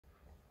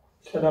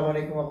Assalamu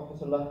alaikum wa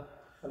rahmatullah.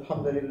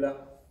 Alhamdulillah.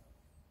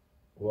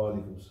 Wa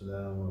alaikum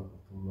assalam wa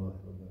rahmatullahi wa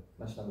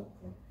barakatuh. MashaAllah.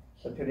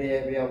 So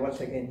today we are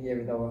once again here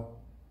with our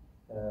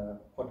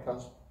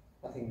podcast.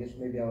 I think this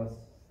may be our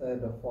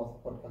third or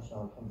fourth podcast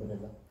now,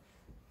 Alhamdulillah.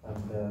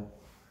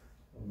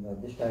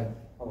 And this time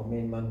our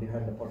main man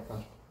behind the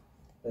podcast,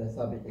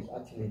 Thabit, is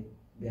actually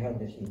behind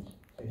the scenes.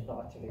 So he's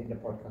not actually in the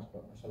podcast,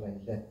 but MashaAllah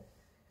he's there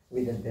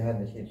with us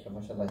behind the scenes. So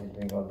MashaAllah he's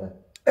doing all the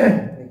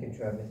making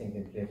sure everything is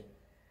in place.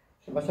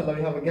 So MashaAllah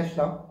we have a guest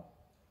now.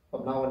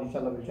 From now on,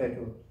 inshallah, we'll try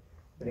to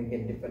bring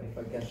in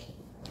different guests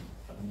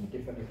and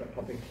different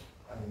topics.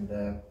 And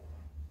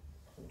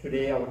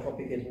today our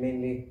topic is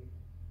mainly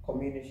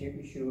community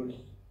issues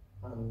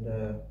and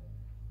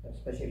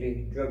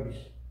especially drugs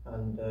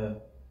and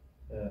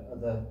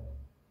other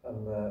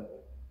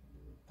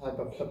type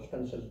of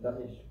substances that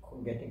is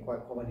getting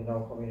quite common in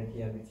our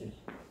community and which is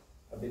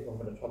a bit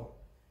over the top.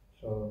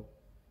 So,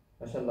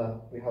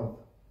 mashallah, we have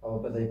our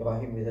brother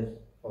Ibrahim with us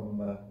from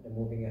the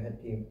Moving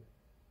Ahead team,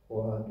 who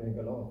are doing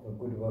a lot of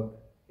good work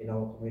in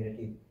our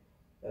community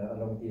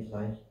along these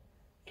lines.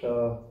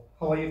 So,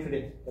 how are you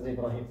today, brother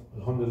Ibrahim?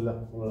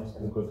 Alhamdulillah,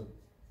 I'm good.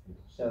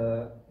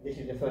 So, this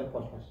is the first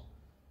podcast.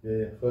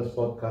 Yeah, first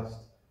podcast.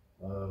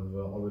 I've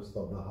always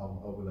thought that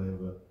how will I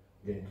ever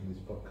get into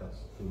this podcast?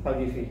 How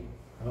do you feel?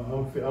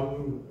 I'm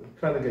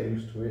trying to get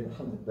used to it.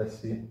 Let's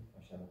see.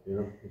 You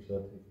know,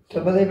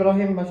 so, brother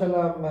Ibrahim,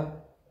 mashallah,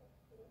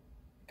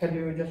 can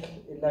you just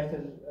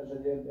enlighten us a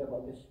little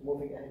about this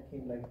Moving Ahead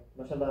team? Like,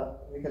 mashallah,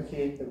 we can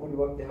see the good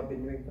work they have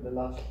been doing for the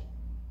last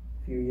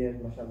few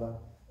years, mashallah.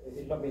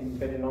 It's not been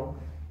very long,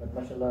 but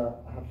mashallah,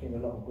 I have seen a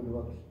lot of good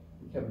work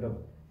in terms of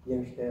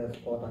youngsters,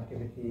 sport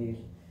activities,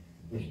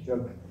 this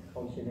drug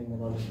counseling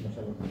and all this,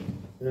 mashallah.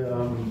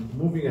 Yeah,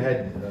 moving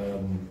ahead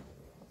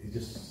is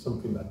just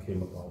something that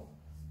came about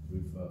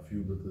with a few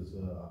brothers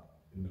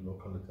in the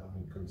locality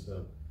having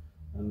concern.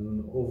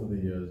 And over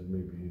the years,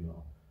 maybe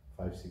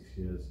 5-6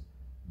 years,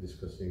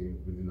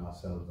 discussing within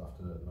ourselves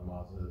after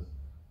namazes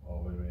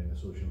or when we're in a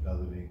social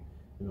gathering,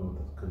 the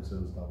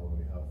concerns that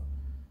we have.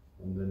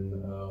 And then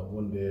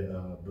one day,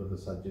 Brother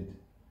Sajid,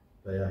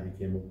 he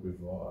came up with,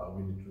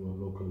 we need to do a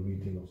local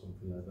meeting or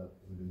something like that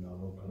within our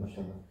local.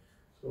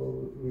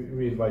 So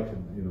we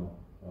invited,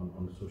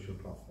 on the social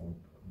platform,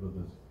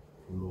 brothers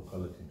from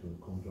locality to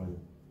come join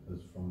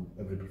us from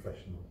every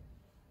professional.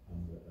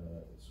 And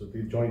so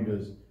they joined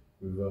us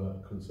with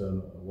a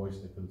concern,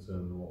 voiced their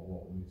concern,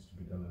 what needs to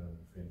be done and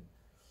everything.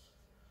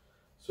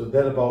 So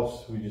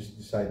thereabouts, we just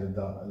decided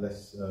that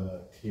let's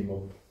team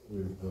up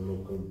with the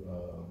local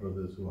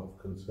brothers who have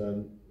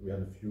concern. We had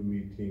a few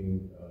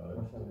meetings,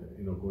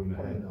 going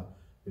ahead.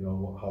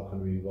 How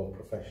can we involve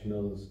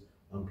professionals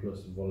and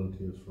plus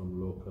volunteers from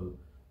local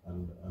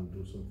and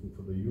do something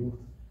for the youth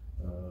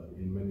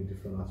in many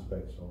different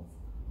aspects of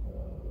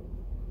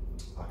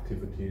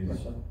activities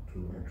to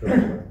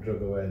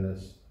drug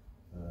awareness,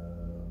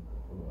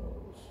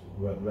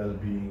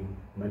 well-being,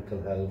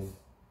 mental health.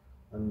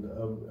 And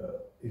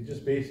it's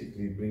just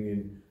basically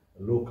bringing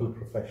local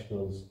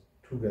professionals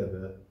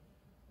together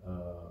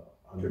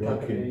and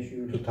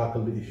to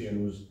tackle the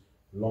issues,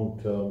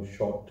 long-term,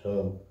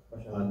 short-term,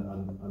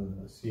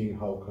 and seeing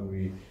how can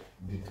we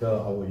deter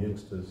our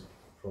youngsters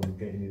from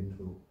getting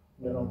into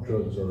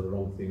drugs or the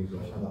wrong things or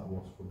that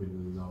was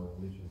forbidden in our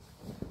religion.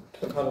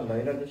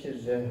 SubhanAllah, this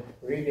is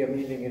really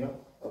amazing,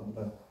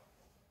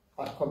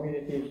 Our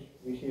communities,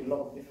 we see a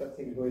lot of different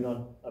things going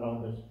on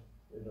around us,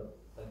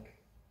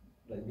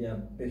 like we are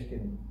based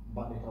in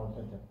Batley town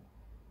centre.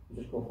 We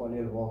just go for a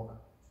little walk,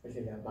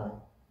 especially at night.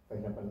 For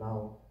example,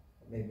 now,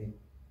 maybe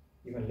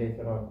even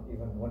later on,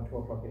 even 1-2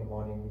 o'clock in the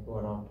morning, we go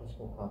around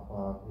Tesco car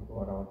park, we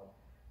go around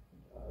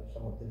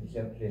some of the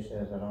desert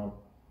places around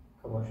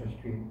Commercial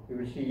Street. We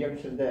will see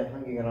youngsters there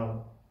hanging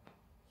around,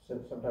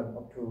 sometimes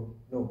up to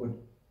no good,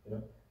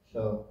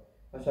 So,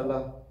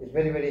 mashallah, it's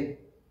very,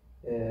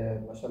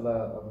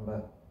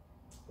 mashallah,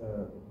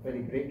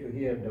 very great to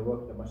hear the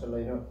work that,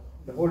 mashallah,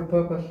 the whole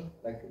purpose,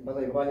 like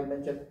Brother Ibrahim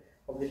mentioned,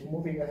 of this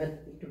Moving Ahead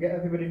is to get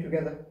everybody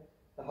together.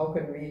 How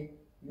can we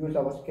use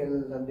our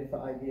skills and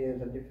different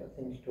ideas and different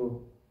things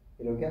to,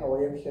 get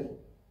our youngsters,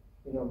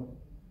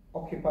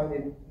 occupied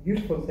in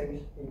useful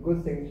things, in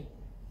good things,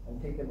 and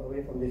take them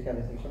away from these kind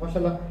of things. So,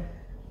 mashallah,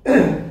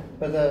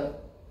 but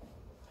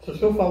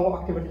so far,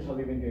 what activities have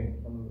you been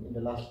doing in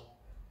the last?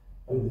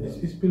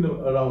 It's been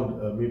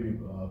around maybe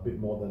a bit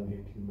more than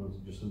 18 months,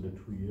 just under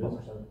 2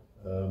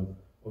 years.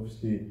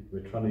 Obviously,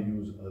 we're trying to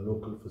use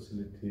local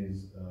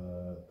facilities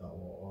that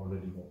were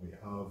already what we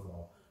have,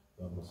 or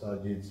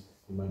masajids.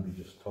 It might be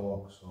just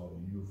talks or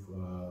youth.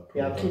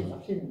 Yeah, I've seen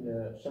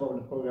some of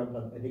the programs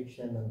on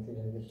addiction and things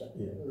like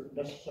this. Yeah.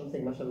 That's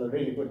something, mashallah,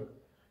 really good.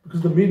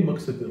 Because the main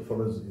maqsad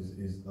for us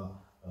is that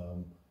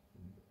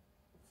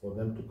for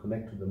them to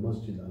connect to the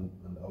masjid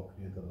and our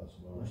Creator,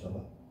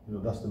 mashallah.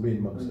 That's the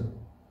main maqsad.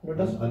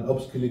 And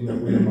upskilling the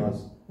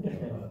ulamas,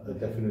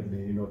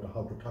 definitely, to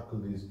how to tackle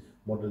these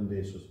modern day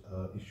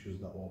issues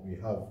that what we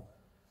have.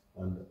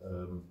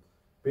 And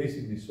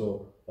basically,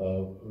 so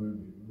we're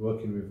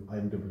working with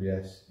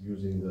IMWS,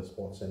 using the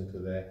sports centre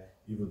there,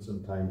 even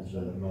sometimes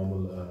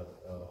normal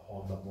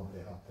hall that what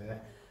they have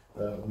there.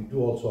 We do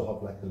also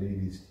have like a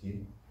ladies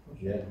team,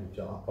 which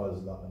are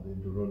appas that they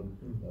do run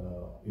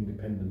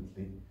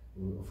independently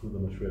through the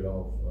mashwara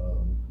of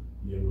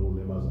young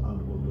ulemas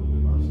and older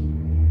ulemas.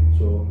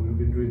 So we've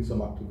been doing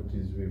some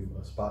activities with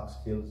Spark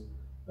Skills,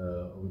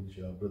 which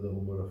Brother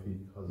Umar Rafiq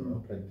has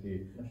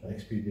plenty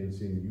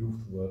experience in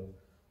youth work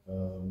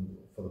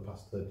for the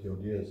past 30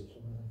 odd years.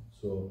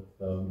 So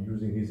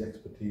using his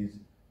expertise,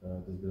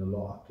 there's been a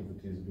lot of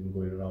activities been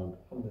going around,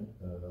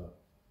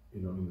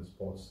 in the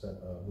sports,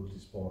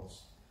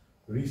 multi-sports.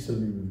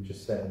 Recently we've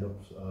just set it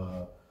up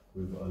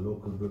with a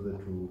local brother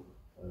to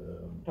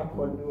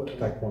taekwondo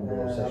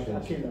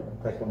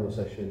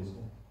sessions,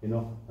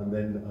 and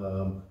then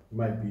it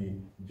might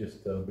be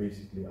just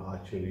basically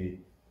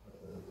archery.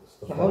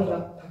 So how's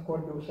that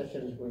taekwondo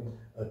sessions going?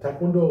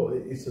 Taekwondo,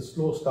 it's a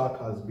slow start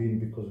has been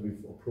because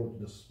we've approached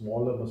the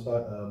smaller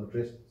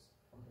madrasas.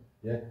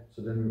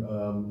 So then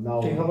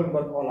now... So you haven't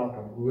gone all out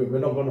on it? We're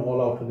not going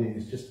all out on it,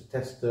 it's just a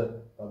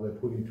tester that we're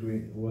putting to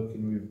it,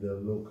 working with the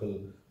local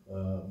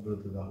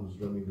brother who's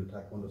running the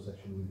taekwondo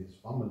session with his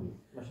family.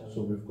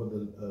 So we've got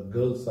the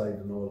girls side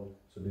and all,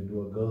 so they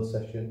do a girls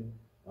session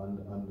and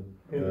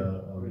the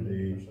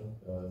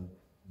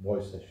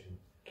boys session.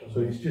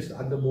 So it's just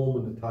at the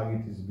moment the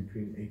target is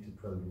between 8 to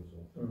 12 years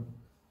old.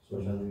 So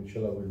then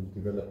inshallah we'll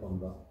develop on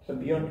that. So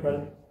beyond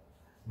 12?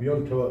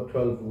 Beyond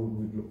 12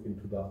 we'd look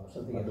into that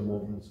at the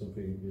moment,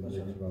 something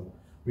later on.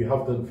 We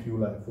have done few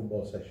like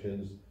football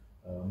sessions,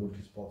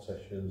 multi-sport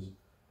sessions,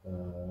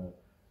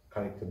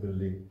 character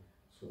building.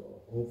 So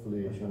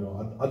hopefully, at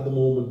the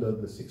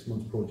moment the 6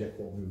 months project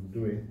what we're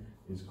doing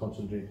is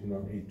concentrating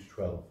on 8 to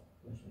 12.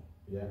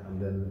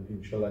 And then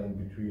inshallah in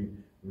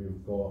between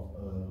we've got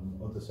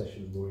other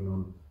sessions going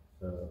on,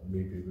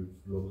 maybe with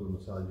local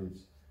masajids,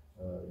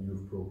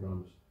 youth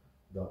programs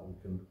that we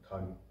can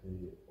target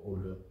the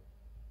older.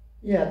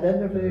 Yeah,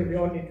 then we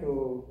all need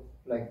to,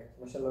 like,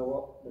 mashallah,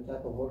 what the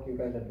type of work you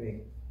guys are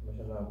doing,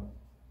 mashallah,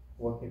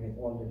 working with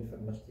all the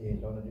different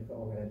masjids, all the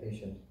different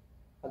organizations.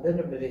 At the end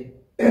of the day,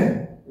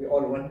 we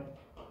all want,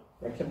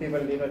 like some people,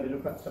 they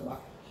look at some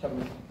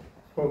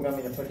program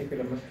in a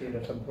particular masjid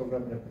or some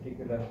program in a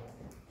particular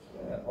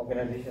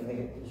organization,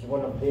 like it's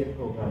one of their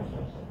programs.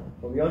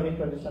 But we all need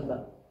to understand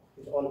that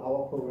it's all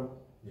our program.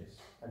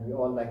 And we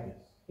all like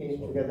in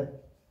it together.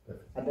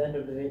 At the end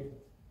of the day,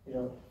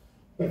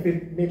 if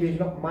it maybe it's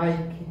not my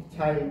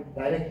child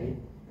directly,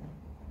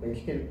 but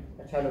it's still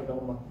a child of the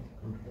Ummah.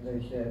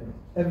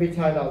 Every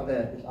child out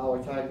there is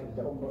our child, is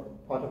the Ummah,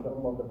 part of the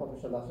Ummah of the Prophet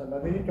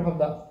ﷺ. We need to have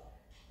that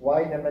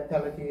wider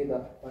mentality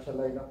that,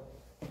 mashallah,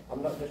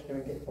 I'm not just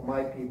doing it for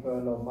my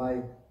people or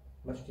my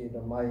masjid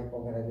or my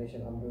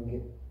organization, I'm doing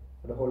it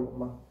for the whole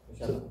Ummah.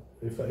 So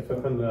if I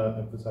can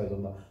emphasize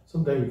on that,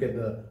 sometimes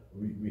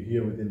we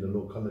hear within the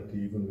locality,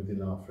 even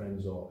within our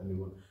friends or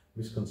anyone,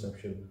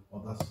 misconception,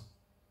 that's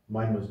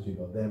my masjid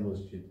or their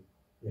masjid.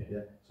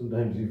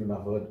 Sometimes even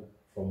I've heard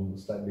from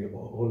slightly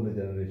older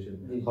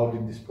generation, how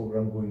did this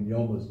program go in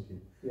your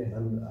masjid?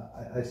 And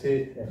I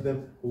say to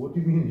them, what do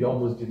you mean your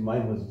masjid, my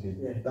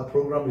masjid? That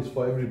program is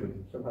for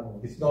everybody.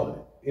 It's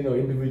not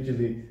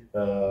individually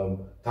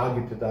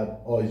targeted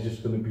at, or it's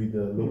just going to be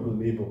the local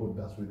neighborhood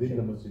that's within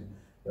the masjid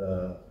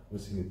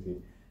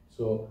vicinity.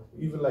 So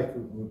even like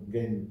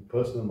again,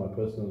 my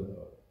personal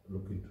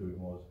look into it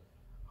was,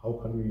 how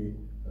can we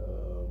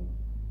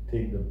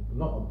take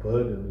not a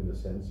burden in a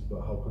sense,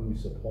 but how can we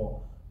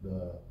support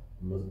the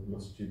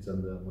masjids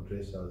and the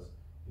madrasas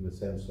in the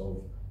sense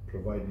of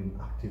providing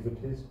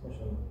activities,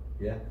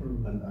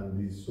 and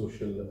these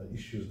social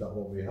issues that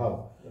what we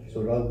have.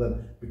 So rather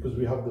than, because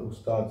we have the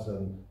ustads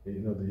and the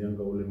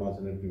younger ulemas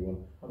and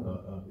everyone,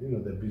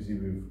 they're busy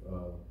with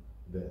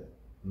their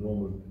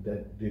normal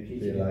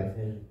day-to-day life,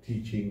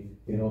 teaching.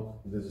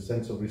 There's a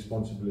sense of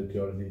responsibility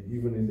already.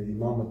 Even in the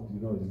imamate,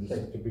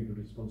 there's such a big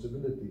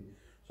responsibility.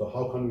 So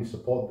how can we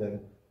support them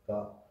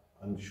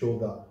and show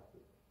that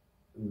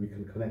we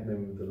can connect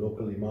them with the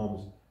local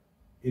imams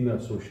in a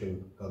social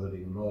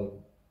gathering and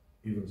all,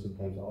 even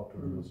sometimes after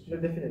the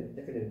masjid.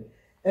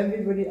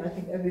 Definitely. I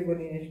think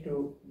everybody needs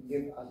to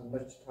give as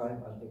much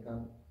time as they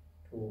can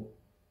to,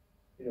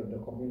 the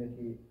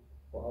community,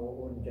 for our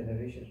own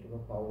generations,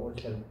 for our own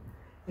self.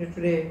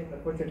 Today,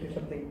 unfortunately,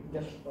 something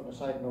just on a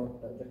side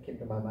note that just came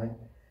to my mind.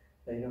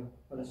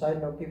 On a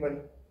side note, people,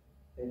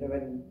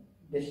 when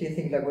they see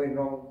things are going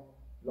wrong,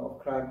 a lot of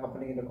crime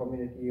happening in the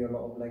community, a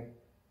lot of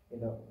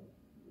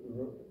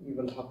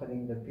evil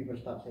happening, that people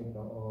start saying,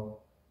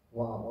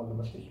 what are all the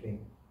masjids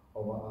doing,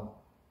 or what are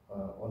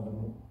all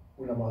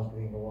the ulamas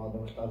doing, or what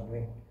are the ustads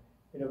doing.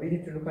 We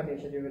need to look at it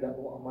and say that,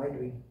 what am I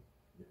doing?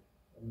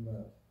 And,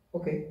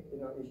 okay,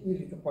 it's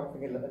easy to point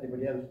fingers at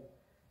anybody else,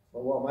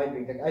 but what am I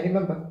doing? Like, I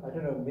remember, I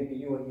don't know, maybe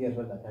you were here as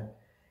well that time.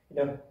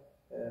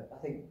 I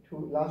think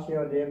last year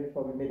or the year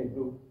before, we made a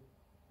group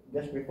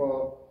just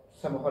before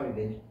summer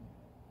holidays.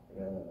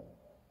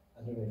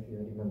 I don't know if you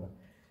remember.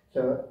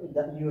 So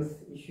that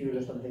youth issue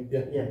or something.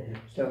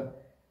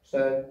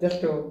 So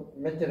just to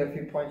mention a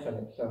few points on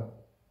it. So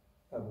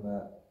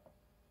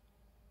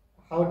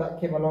how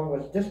that came along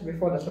was just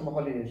before the summer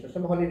holidays. So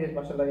summer holidays,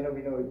 mashallah,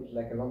 we know it's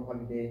like a long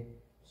holiday,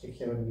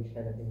 6-7 weeks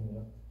kind of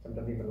thing,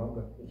 sometimes even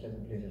longer in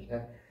certain places.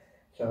 Yeah?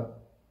 So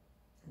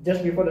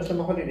just before the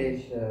summer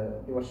holidays,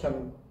 there was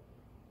some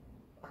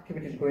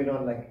activities going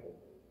on, like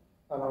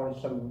around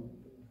some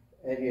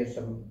areas,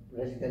 some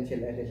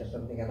residential areas or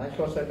something, and I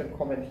saw certain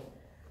comments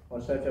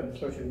on certain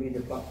social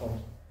media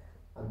platforms,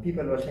 and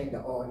people were saying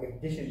that, oh,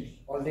 if this is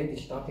already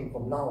starting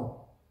from now,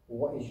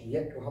 what is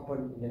yet to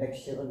happen in the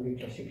next 7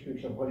 weeks or 6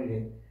 weeks of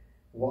holiday?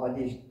 What are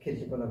these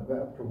kids going to get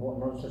up to? What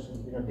nonsense?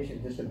 This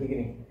is just the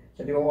beginning.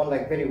 So they were all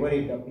like very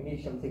worried that we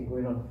need something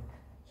going on.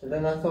 So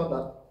then I thought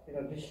that,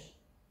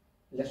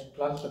 let's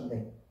plan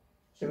something.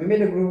 So we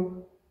made a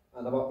group,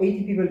 and about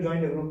 80 people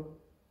joined the group,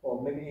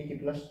 or maybe 80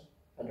 plus,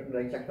 I don't know the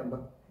exact number,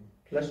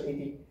 plus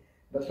 80.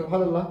 But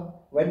subhanAllah,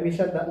 when we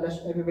said that let's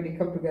everybody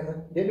come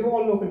together, they were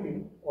all local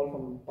people, all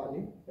from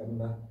Batley.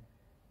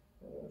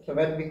 So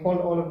when we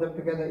called all of them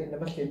together in the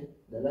masjid,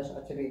 let's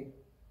actually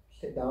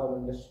sit down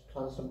and just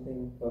plan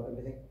something for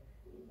everything.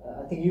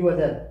 I think you were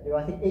there. There were,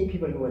 I think, 8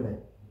 people who were there.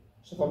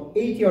 So from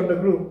 80 on the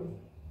group,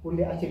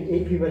 only actually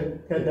 8 people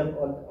turned up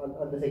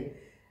on the thing.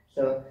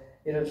 So,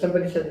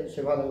 somebody said,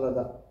 subhanAllah,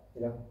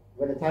 that,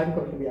 when the time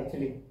comes to we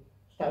actually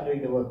start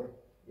doing the work,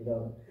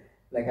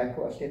 like I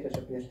put a status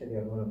up yesterday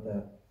on one of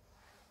the,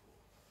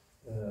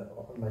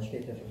 on my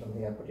status or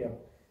something, I put it up,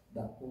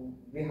 that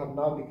we have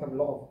now become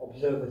a lot of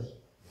observers.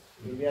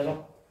 We are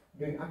not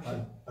doing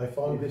action. I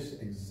found this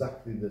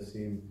exactly the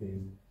same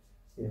thing.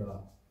 Yeah.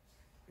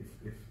 If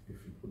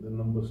you put the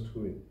numbers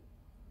to it,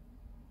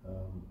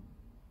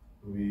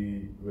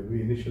 when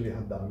we initially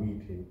had that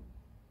meeting,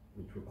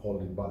 which we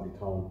called in Batley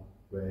Town,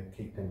 where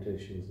Cake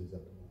Temptations is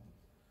at the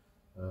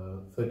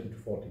moment, 30 to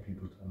 40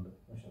 people turned up.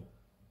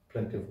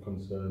 Plenty of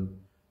concern.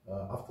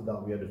 After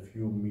that, we had a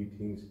few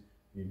meetings.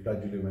 We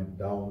gradually went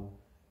down.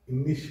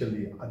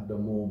 Initially, at the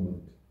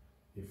moment,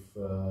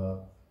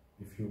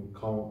 if you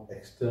count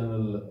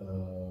external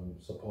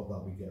support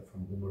that we get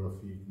from Umar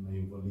Rafiq,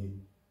 Naeem Wali,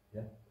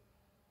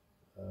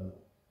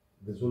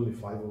 there's only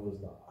 5 of us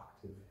that are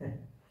active,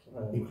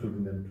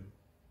 including them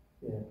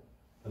too. Yeah.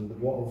 And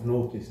what I've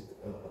noticed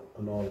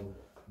and all,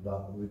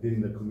 that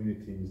within the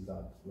community is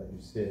that, like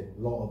you say,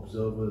 a lot of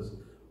observers,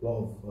 a lot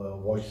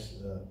of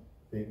voice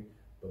thing,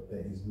 but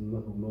there is no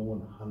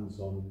one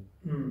hands-on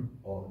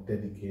or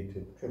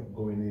dedicated to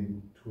going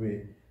into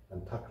it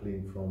and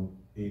tackling from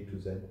A to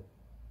Z.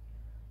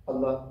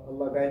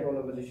 Allah guide all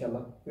of us,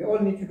 inshallah. We all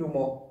need to do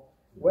more.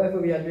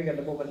 Whatever we are doing at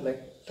the moment,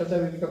 like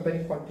sometimes we become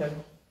very content.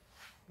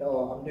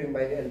 Oh, I'm doing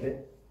my little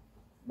bit.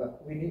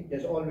 But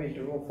there's always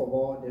room for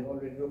more, there's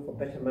always room for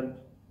betterment.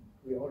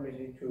 We always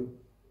need to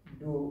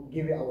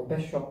give it our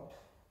best shot.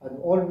 And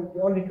we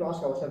all need to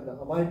ask ourselves,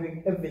 am I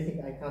doing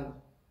everything I can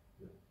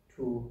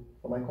for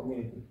my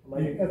community? Am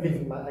I doing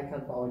everything I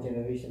can for our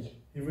generations?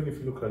 Even if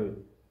you look at it,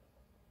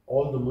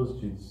 all the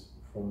masjids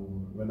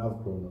from when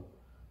I've grown up,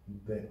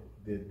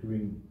 they're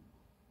doing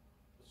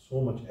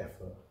so much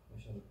effort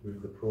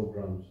with the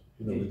programs,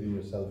 within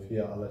yourself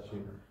here,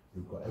 Alashim,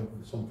 you've got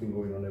something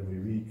going on every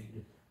week.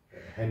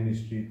 Henry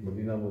Street,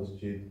 Medina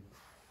Masjid,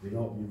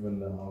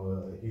 even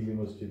our Healy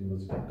Masjid,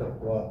 Masjid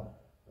Taqwa,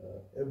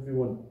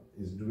 everyone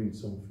is doing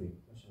something.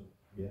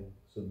 Yeah.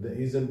 So there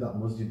isn't that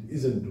masjid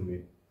isn't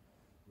doing.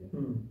 Yeah.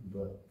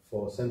 But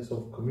for a sense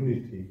of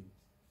community,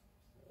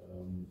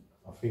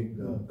 I think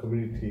the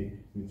community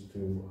needs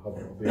to have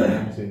a big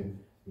hands in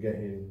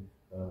getting,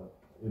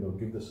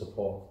 give the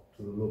support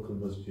to the local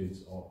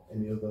masjids or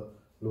any other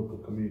local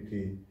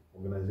community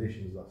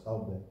organizations that's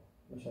out there.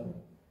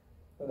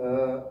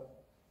 MashaAllah.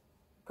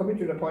 Coming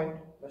to the point,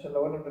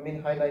 MashaAllah, one of the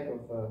main highlight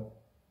of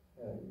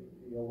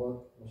your work,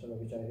 MashaAllah,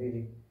 which I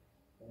really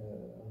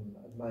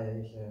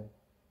admire, is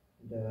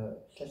the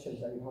sessions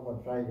that you have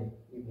on Friday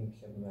evenings,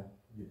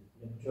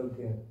 the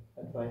Joltia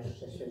advice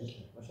sessions,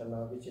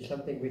 MashaAllah, which is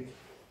something which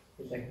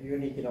is like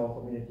unique in our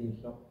community.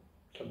 It's not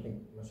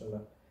something,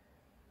 MashaAllah.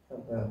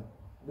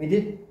 We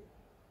did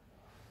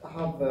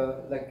have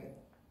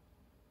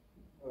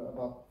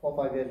about 4 or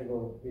 5 years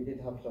ago, we did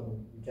have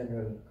some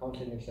general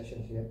counseling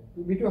sessions here.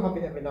 We do have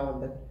it every now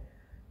and then,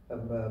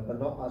 but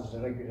not as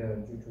regular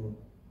due to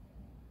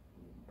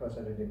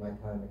personally my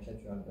time,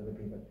 etc., and other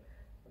people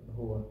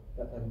who were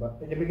that time. But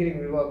in the beginning,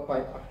 we were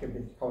quite active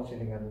with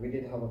counseling, and we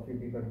did have a few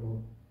people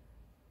who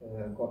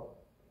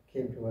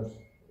came to us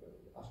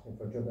asking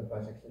for job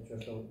advice, etc.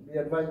 So we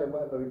advised them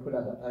whatever we could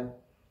at that time,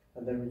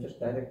 and then we just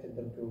directed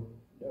them to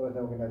the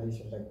other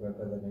organizations like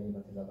Brother Naeem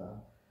and things like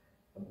that.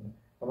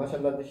 But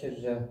MashaAllah, this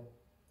is a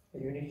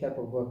unique type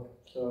of work.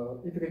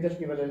 So if you could just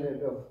give us a little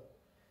bit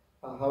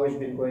of how it's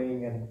been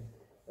going.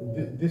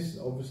 And this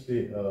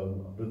obviously,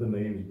 Brother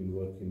Naeem has been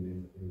working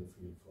in the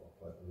field for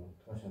quite a long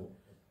time,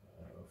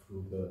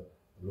 through the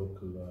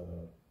local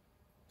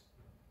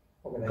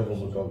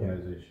government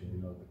organization,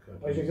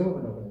 the it's a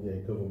government organization?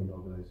 Yeah, government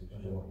organization,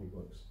 where he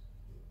works.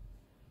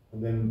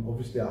 And then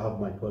obviously I have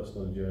my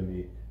personal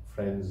journey,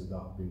 friends that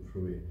have been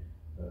through it,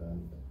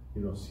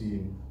 and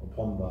seeing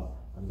upon that.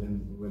 And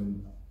then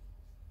when,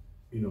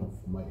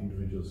 for my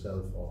individual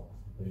self or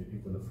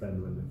even a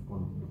friend when they've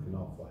gone looking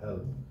out for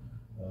help.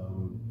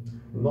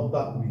 Not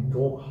that we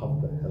don't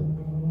have the help,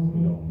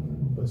 you know,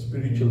 but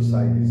spiritual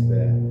side is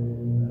there,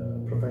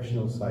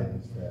 professional side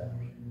is there.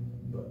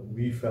 But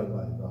we felt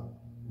like that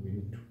we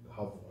need to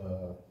have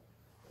a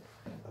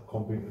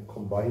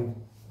combined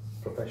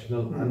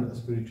professional and a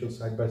spiritual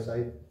side by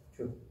side.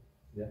 True.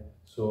 Yeah.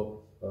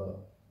 So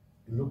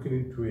looking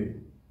into it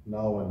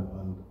now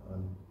and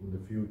in the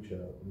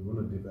future, we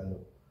want to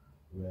develop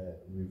where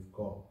we've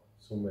got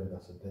somewhere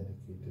that's a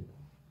dedicated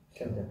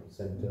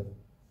center,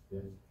 yeah,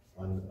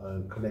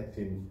 and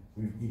connecting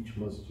with each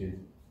masjid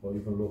or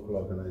even local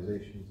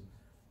organizations.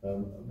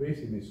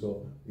 Basically,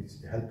 so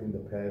it's helping the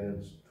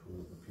parents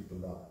to the people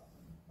that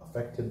are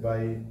affected by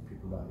it,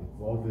 people that are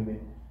involved in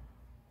it,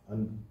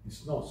 and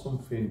it's not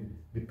something,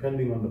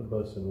 depending on the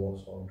person,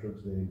 what sort of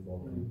drugs they're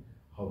involved in,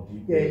 how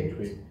deep they're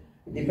into it.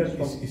 It depends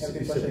from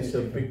every person. It's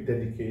a big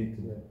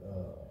dedicated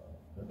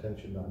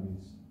attention that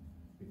needs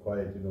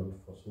required, you know,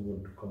 for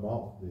someone to come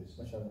out of this.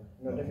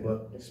 No,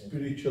 but the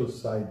spiritual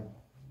side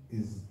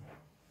is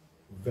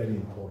very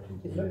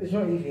important. It's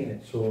not easy,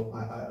 is it? So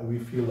we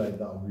feel like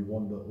that we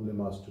want the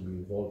ulemas to be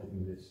involved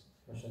in this,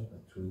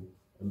 to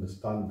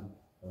understand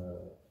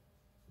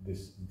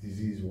this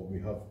disease what we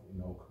have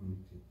in our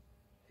community.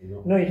 You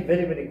know? No, it's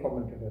very, very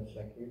common to us,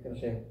 like you can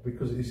say.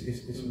 Because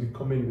it's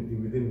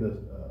becoming within the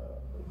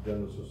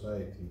general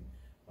society,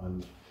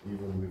 and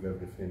even with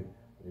everything,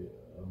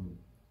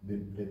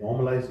 they're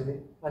normalizing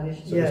it. And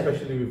so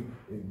especially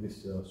with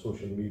this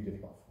social media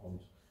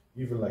platforms,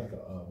 even like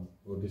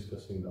we were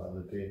discussing the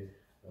other day,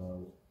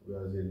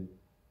 whereas in,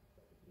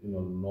 you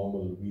know,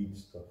 normal weed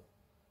stuff.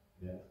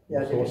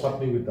 Yeah. So what's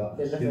happening with that?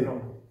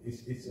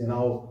 It's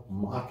now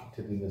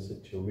marketed in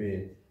such a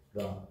way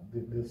that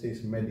they'll say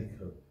it's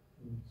medical.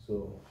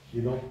 So,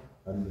 you know,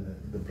 and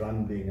the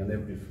branding and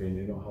everything,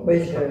 you know, how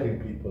it's attracting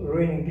people,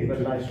 ruining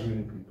people's lives.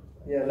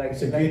 Yeah, like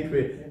it's a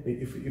gateway.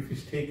 If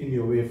it's taking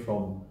you away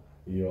from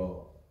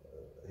your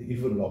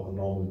even like a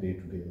normal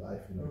day-to-day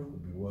life, you know, it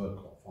could be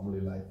work or family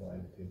life or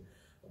anything,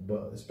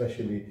 but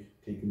especially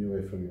taking you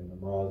away from your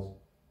namaz,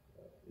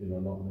 you know,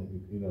 not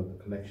maybe, you know,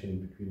 the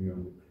connection between you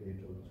and the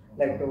Creator.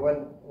 Like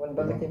when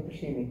brother came to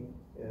see me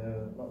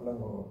not long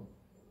ago,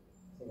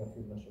 I think a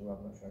few months ago,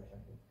 I'm not sure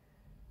exactly,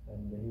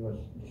 and he was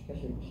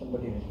discussing with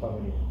somebody in his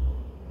family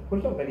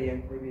who's not very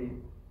young, maybe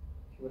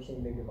he was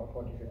saying maybe about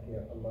 40, 50,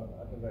 I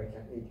don't know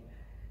exact age.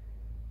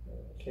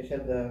 So he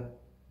said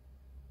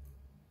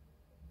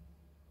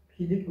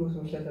he did go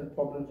through certain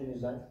problems in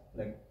his life,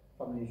 like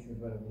family issues,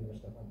 whatever he was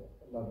stuff, and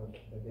Allah knows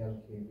the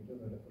reality, we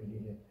don't know the full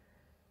detail.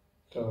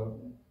 So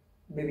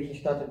maybe he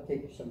started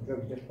taking some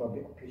drugs just for a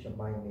bit of peace of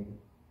mind, maybe,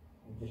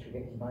 just to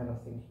get his mind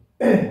off things.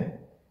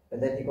 But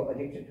then he got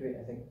addicted to it,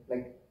 I think.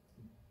 Like,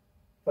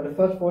 for the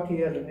first 40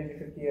 years or maybe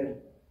 50 years,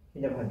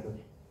 he never had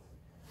drugs.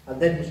 And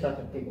then he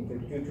started taking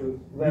drugs due to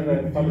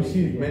whoever. You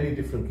see many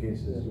different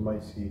cases. You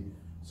might see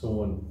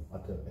someone,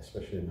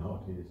 especially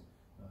nowadays,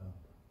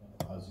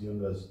 as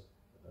young as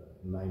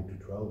 9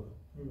 to 12.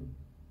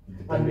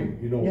 Depending,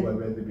 you know,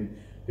 where they've been,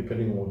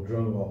 depending on what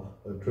drug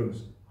or drugs,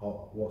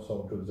 what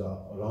sort of drugs are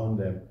around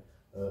them.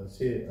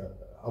 Say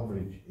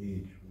average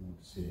age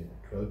would say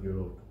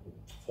 12-year-old,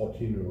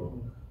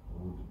 14-year-old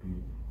would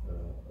be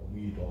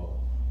weed,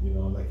 or, you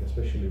know, like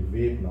especially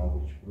vape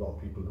now, which a lot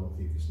of people don't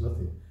think is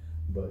nothing,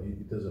 but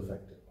it does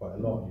affect it quite a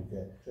lot. You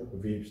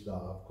get vapes that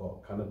have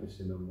got cannabis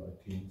in them,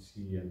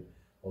 THC and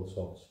all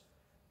sorts.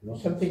 You know,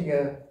 something.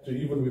 So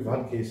even we've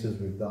had cases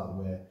with that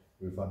where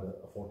we've had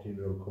a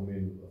 14-year-old come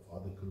in, a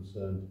father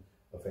concerned,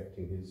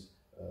 affecting his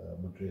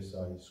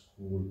madrasa, his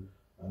school,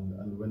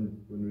 and when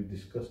we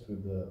discussed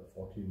with the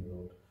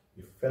 14-year-old,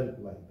 he felt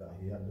like that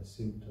he had the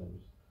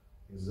symptoms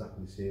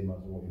exactly the same as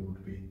what it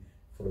would be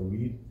for a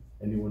weed.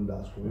 Anyone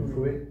that's going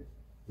through it,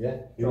 yeah,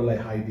 you know, like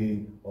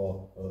hiding,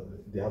 or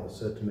they have a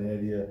certain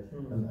area,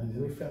 and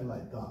he felt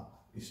like that.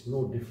 It's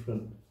no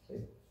different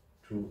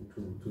to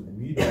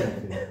weed or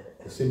anything.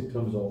 The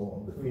symptoms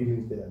or the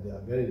feelings they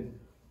are very.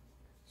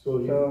 So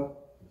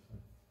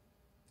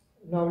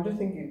no, I'm just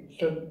thinking.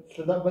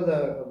 So that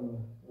brother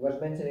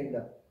was mentioning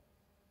that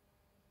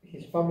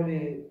his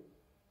family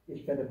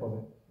is fed up of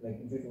it,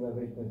 like due to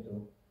whatever he's going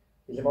through.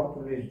 He's about to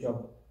lose his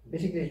job.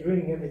 Basically, he's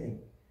ruining everything,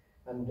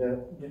 and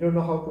they don't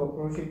know how to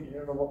approach it. They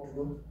don't know what to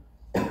do.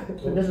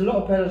 So there's a lot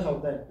of parents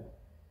out there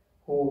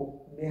who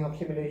may have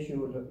similar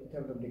issues in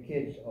terms of the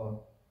kids,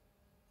 or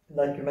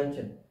like you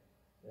mentioned,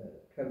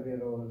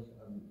 12-year-olds,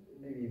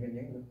 maybe even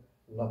younger.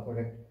 Allah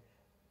protect.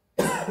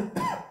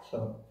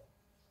 So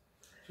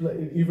like,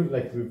 even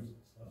like with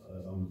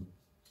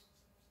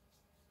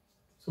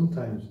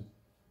sometimes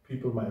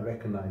people might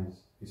recognize,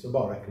 it's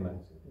about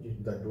recognizing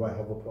that do I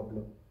have a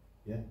problem?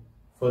 Yeah.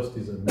 First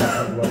is do I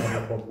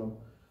have a problem?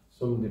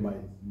 Some they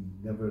might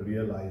never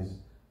realize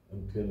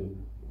until,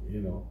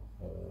 you know,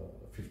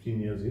 15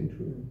 years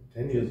into it,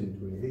 10 years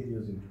into it, 8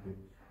 years into it,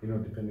 you know,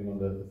 depending on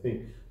the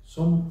thing.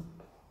 Some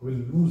will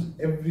lose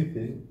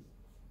everything,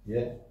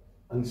 yeah,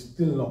 and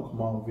still not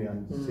come out of it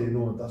and say,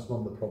 no, that's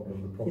not the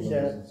problem. The problem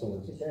is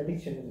it's an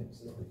addiction, isn't it?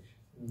 It's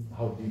addiction.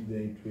 How deep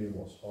they're into it,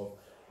 what sort,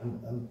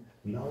 and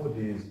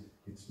Nowadays,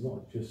 it's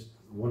not just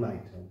one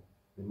item,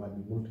 there might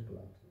be multiple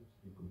items.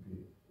 It could be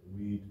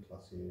weed,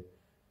 class A,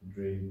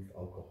 drink,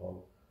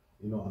 alcohol,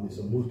 and it's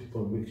a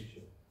multiple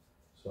mixture.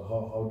 So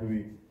how do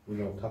we,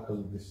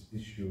 tackle this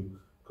issue?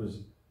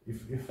 Because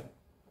if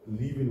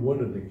leaving one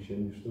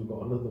addiction, you've still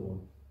got another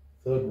one,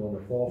 third one,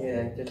 a fourth one.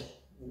 Yeah,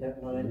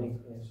 just not ending.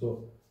 Yeah.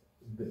 So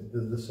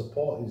the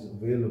support is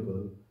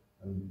available,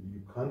 and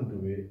you can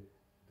do it.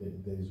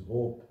 There is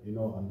hope, and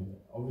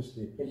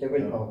obviously It's the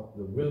willpower.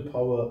 The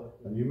willpower,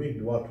 and you make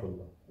dua to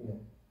Allah. Yeah.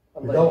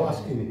 Without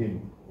asking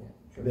Him,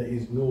 Sure. there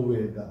is no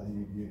way that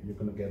you're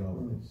going to get out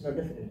of this. No,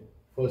 definitely.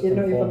 First If and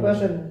a foremost,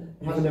 person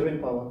has the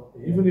willpower,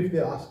 even if they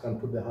ask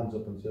and put their hands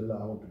up and say, Allah,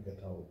 I want to get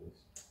out of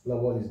this.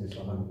 Allah, what is this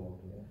I'm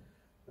involved in?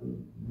 And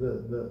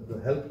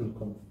the help will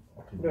come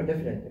automatically.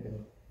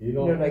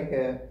 no, definitely. Like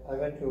I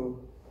went to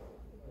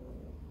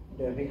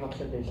the rehab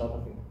center in South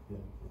Africa. Yeah.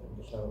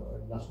 Just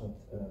last month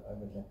I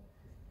was there.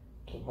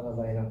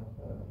 SubhanAllah,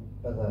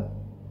 brother,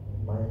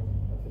 my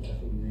officer.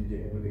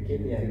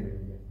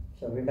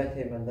 So we met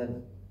him, and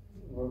then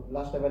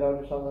last time when I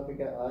went to South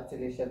Africa, I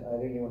actually said I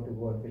really want to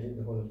go and visit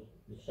the whole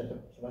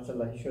setup. So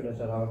mashallah, he showed us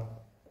around,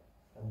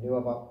 and there were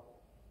about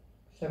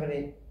 7,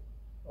 8,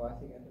 or I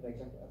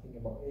think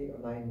about 8 or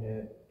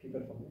 9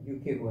 people from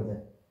UK who were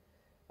there.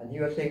 And he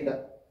was saying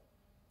that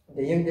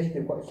the youngest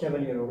they've got is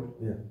 7-year-old,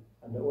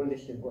 and the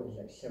oldest they've got is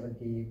like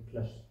 70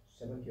 plus,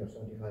 70 or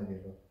 75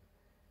 years old.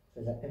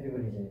 So that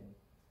everybody's in it.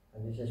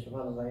 And he says,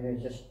 SubhanAllah,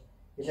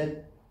 he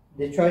said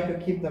they try to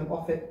keep them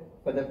off it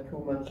for them 2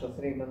 months or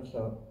 3 months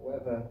or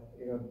whatever,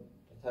 the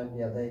time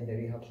they are there in the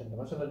rehab center.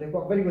 Mashallah, they've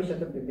got very good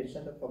setup. They've been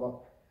set up for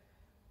about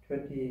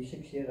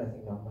 26 years, I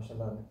think now,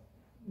 mashallah.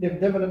 They've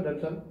developed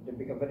themselves, they've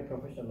become very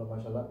professional,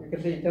 mashallah. You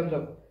can say in terms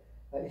of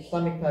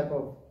Islamic type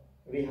of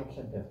rehab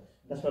center,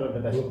 that's one of the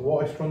best.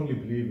 What I strongly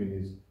believe in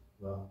is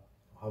that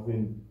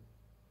having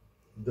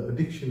the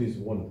addiction is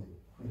one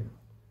thing,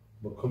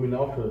 but coming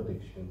out of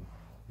addiction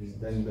is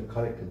then the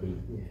character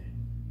building.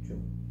 Yeah,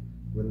 true.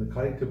 When the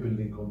character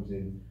building comes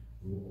in,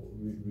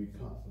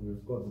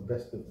 we've got the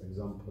best of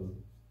example,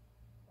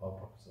 our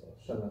Prophet.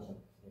 So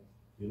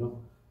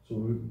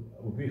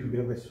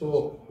we're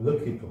so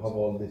lucky to have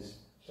all this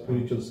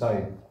spiritual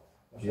side,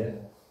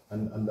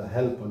 and the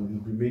help, and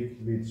it'll be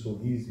made so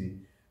easy.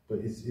 But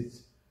it's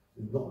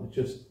not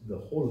just the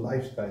whole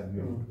lifestyle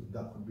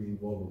that could be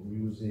involved with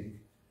music,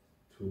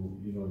 to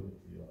your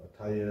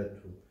attire,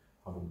 to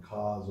having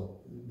cars, or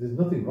there's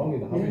nothing wrong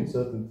in having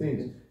certain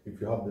things if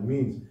you have the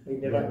means, in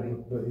the right way.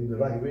 But in the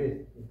right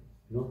way,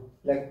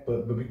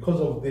 But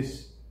because of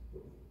this,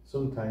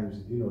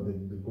 sometimes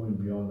they're going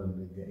beyond and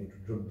they get into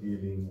drug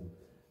dealing, and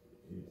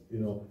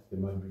they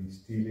might be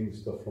stealing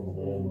stuff from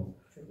home,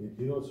 so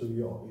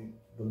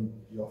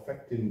you're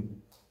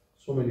affecting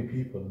so many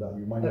people that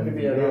you might not even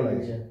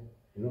realize.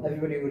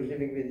 Everybody who's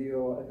living with you,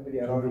 or everybody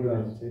around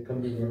you, it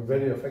can be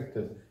very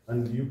affected,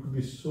 and you could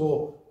be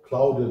so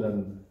clouded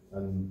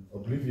and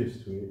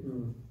oblivious to it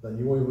that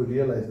you won't even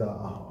realize that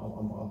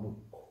I'm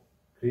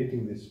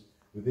creating this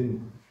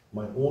within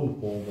my own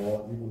home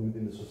or even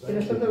within the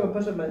society. Sometimes a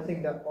person might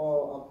think that,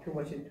 I'm too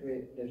much into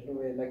it, there's no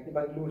way, like they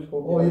might lose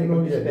hope.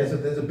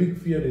 There's a big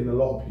fear in a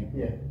lot of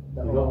people.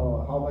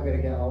 How am I going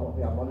to get out of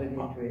it? I'm already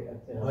into it.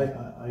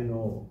 I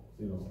know,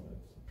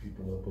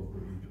 people above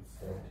the age of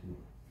 40,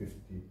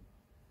 50,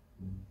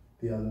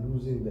 they are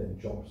losing their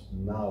jobs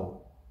now,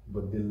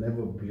 but they'll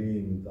never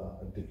blame that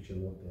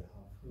addiction what they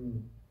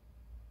have.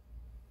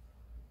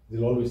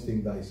 They'll always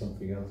think that is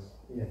something else,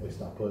 or it's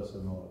that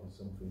person, or it's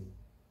something,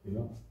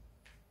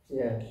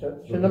 Yeah, so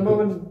number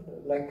one,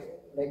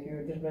 like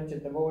you just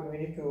mentioned, number one, we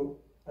need to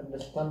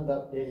understand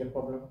that there is a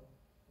problem,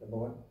 number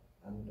one,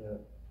 and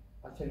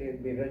actually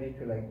be ready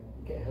to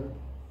get help.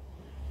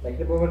 Like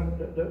number one,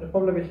 the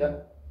problem is that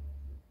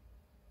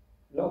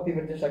a lot of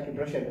people just like to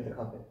brush it under the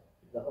carpet.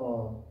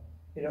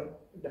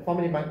 The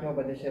family might know,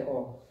 but they say,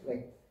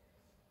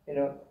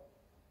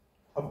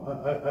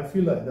 I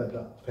feel like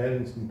that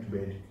parents need to be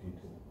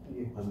educated,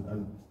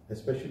 and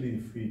especially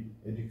if we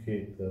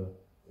educate the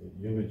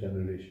younger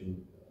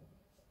generation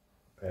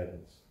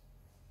parents,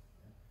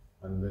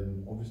 and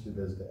then obviously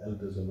there's the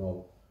elders and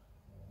all,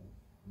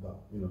 that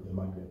there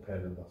might be a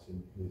parent that's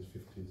in his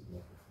 50s and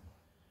everything.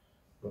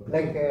 But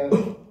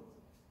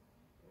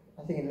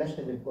I think in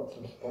Leicester they've got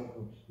some support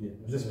groups.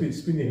 The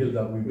Spinny Hill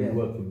that we've been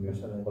working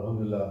with,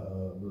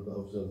 Alhamdulillah, Brother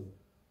Afzal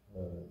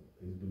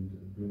has been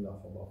doing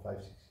that for about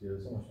 5-6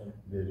 years.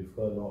 They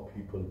refer a lot of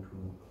people to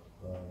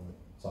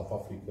South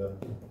Africa.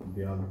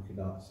 They are looking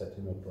at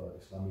setting up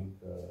Islamic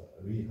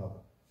rehab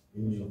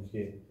in the UK.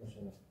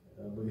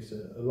 But it's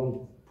a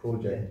long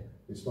project.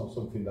 It's not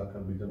something that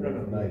can be done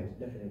overnight.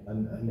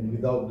 And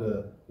without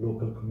the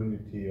local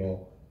community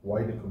or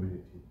wider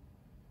community,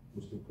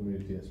 Muslim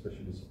community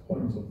especially,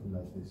 supporting something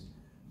like this,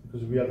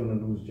 because we are going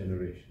to lose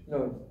generation.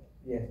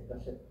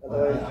 That's it.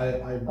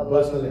 I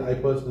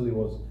personally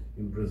was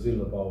in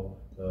Brazil about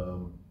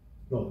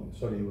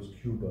it was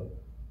Cuba.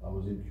 I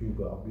was in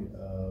Cuba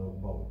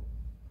about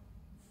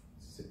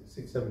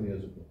 6-7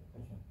 years ago,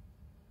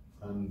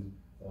 and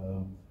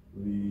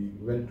we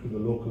went to the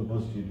local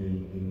masjid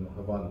in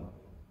Havana,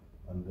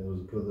 and there was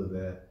a brother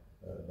there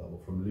that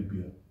was from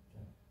Libya.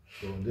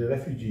 So they're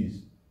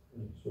refugees.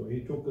 So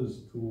he took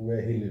us to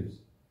where he lives,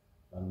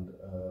 and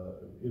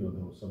you know,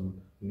 there were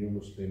some new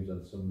Muslims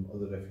and some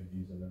other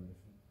refugees and everything.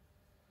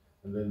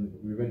 And then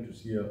we went to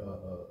see a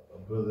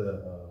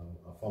brother,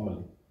 a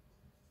family.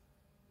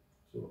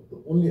 So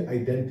the only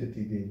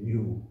identity they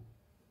knew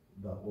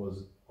that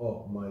was,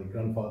 oh, my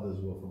grandfathers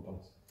were from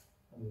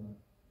Palestine.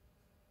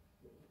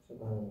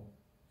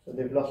 So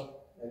they've lost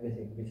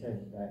everything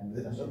besides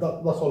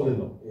that. That's all they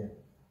know. Yeah.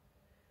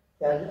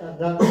 Yeah,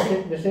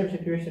 and the same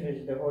situation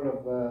is the whole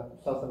of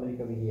South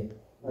America we hear.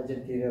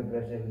 Argentina,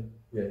 Brazil.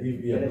 Yeah,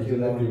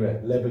 Brazil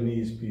everywhere.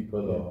 Lebanese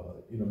people, or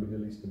you know,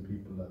 Middle Eastern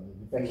people.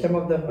 Like some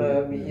of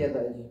them, we hear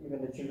that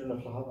even the children of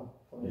Sahaba,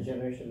 from the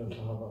generation of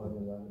Sahaba,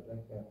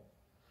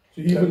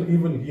 so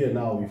even here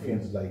now, it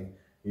feels like,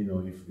 you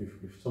know,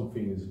 if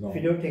something is not,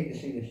 if you don't take it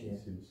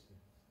seriously,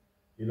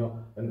 you know,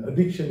 and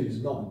addiction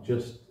is not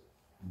just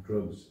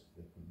drugs.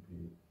 It could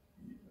be,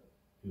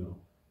 you know,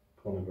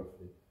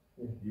 pornography,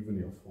 even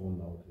your phone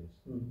nowadays.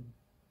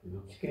 You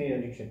know, screen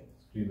addiction.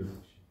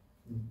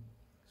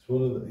 It's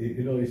one of the,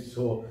 you know, it's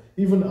so,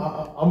 even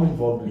I'm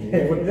involved in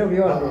it. Even,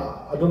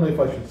 I don't know if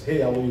I should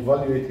say, I was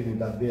evaluating it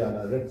that day, and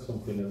I read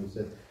something and it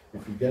said,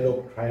 if you get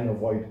up, try and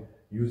avoid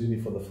using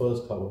it for the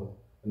first hour,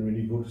 and when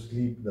you go to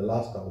sleep the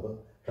last hour,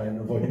 try and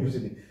avoid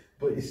using it.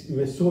 But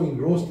we're so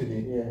engrossed in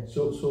it,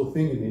 so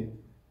thinking it,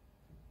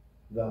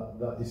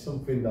 that is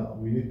something that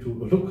we need to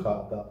look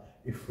at, that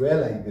if we're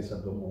like this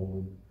at the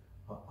moment,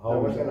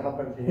 how is going to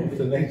happen to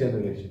the next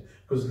generation?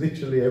 Because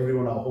literally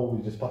everyone at home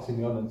is just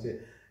passing on and say,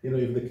 you know,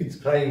 if the kid's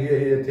crying,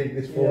 here, take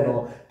this phone,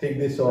 or take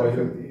this, or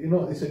you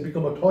know, it's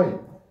become a toy,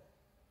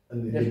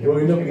 and they're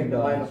growing up in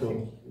that.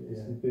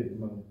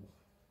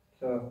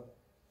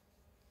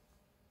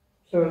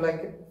 So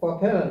like for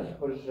parents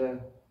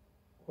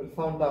who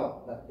found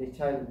out that the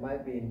child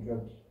might be in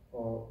drugs,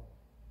 or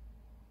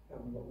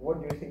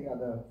what do you think are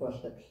the first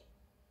steps?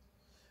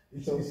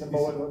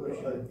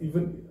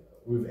 Even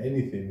with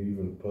anything,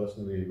 even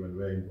personally, when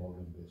we're involved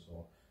in this,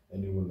 or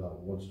anyone that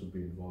wants to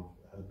be involved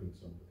helping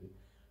somebody,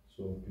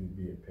 so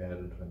be a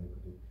parent or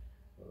anybody,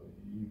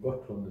 you've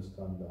got to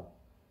understand that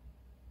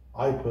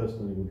I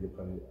personally would look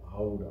at it,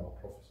 how would our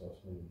Prophet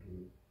do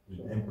it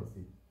with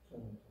empathy,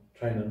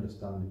 try and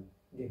understand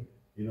it.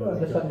 You know,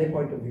 understand their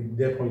point of view.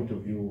 Their point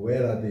of view,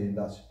 where are they in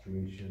that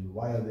situation,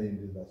 why are they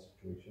in that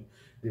situation?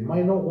 They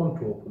might not want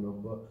to open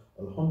up,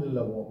 but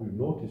alhamdulillah, what we've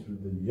noticed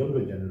with the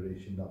younger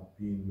generation, that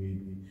being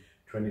maybe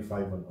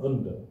 25 and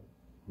under,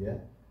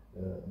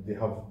 they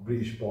have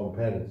British born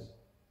parents.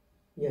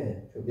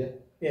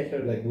 So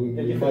like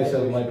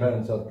myself, my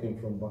parents came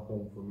from back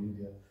home from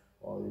India,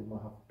 or you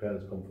might have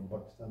parents come from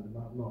Pakistan. They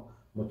might have not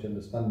much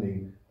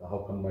understanding that how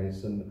can my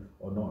son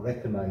or not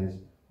recognize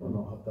or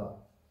not have that.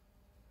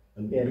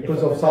 And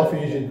because of South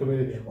Asian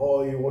community,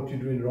 what you're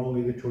doing wrong,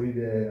 you chori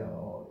there,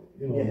 or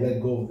you know,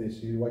 let go of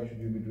this. Why should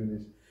you be doing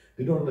this?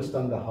 They don't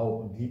understand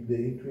how deep they're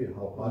into it,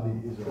 how hard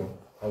it is, or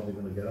how they're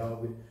going to get out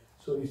of it.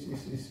 So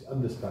it's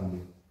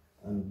understanding,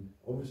 and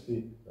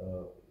obviously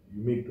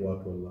you make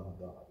dua to Allah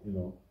that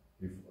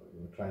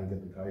try and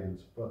get the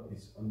guidance, but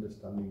it's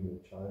understanding your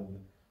child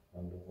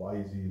and why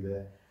is he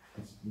there.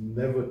 It's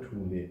never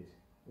too late.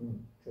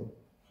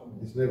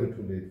 It's never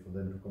too late for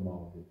them to come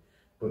out of it.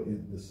 But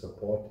the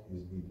support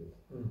is needed,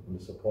 and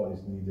the support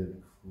is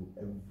needed through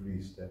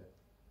every step.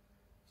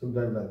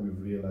 Sometimes, like we've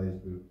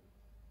realized with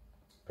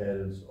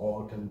parents,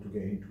 tend to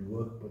get into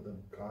work, but the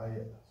guy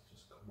has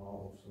just come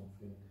out of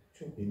something.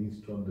 He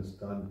needs to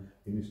understand.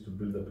 He needs to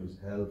build up his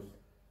health.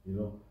 You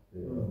know,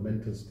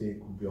 mental state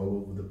could be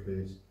all over the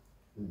place.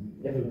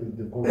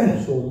 They've gone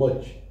through so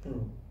much.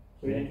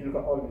 So we need to look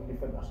at all the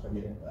different aspects.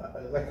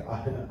 Like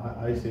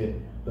I say,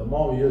 the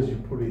amount of years you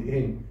put it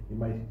in, it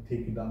might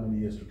take you that many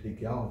years to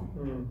take it out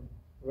of you.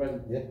 Well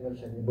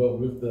said. But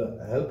with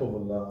the help of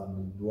Allah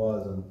and the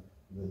du'as and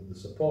the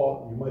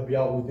support, you might be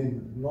out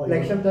within not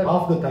like even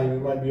half the time. You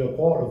might be a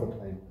quarter of the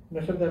time.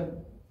 Sometimes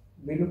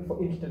we look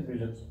for instant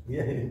results. We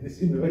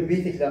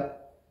think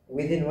that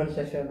within one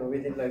session or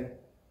within like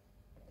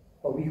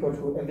a week or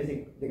two,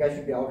 everything, the guy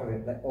should be out of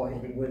it. Like,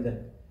 he's been going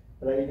there.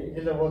 But it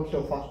doesn't work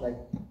so fast. Like,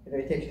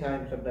 it takes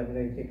time. Sometimes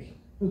it takes.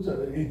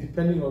 So,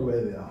 depending on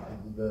where they are,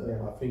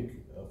 I think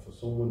for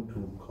someone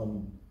to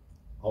come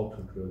out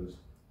of drugs,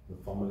 the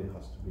family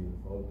has to be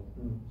involved.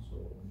 So,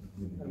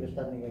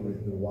 understanding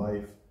with the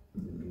wife,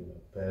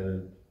 a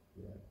parent,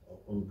 or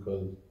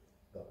uncle,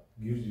 that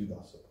gives you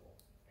that support.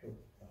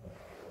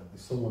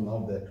 There's someone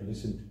out there to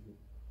listen to you.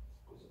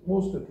 Because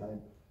most of the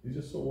time,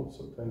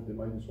 sometimes they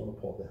might just want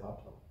to pour their heart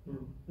out.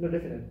 No,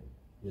 definitely.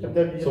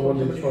 Sometimes someone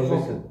just want to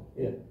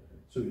listen.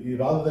 So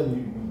rather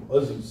than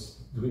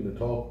us doing the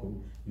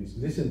talking, you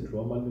listen to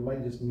them, and you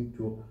might just need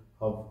to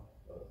have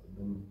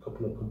a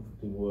couple of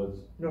comforting words,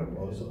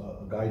 or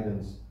a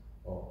guidance,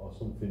 or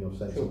something of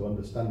sense of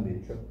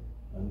understanding,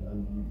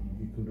 and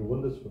you can do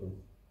wonders for them.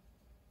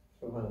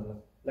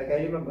 SubhanAllah. Like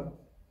I remember,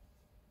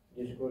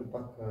 just going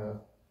back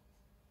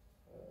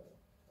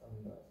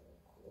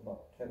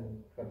about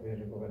 10, 12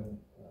 years ago when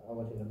I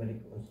was in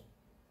America once.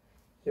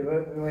 So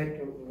we went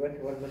to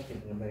one masjid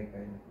in America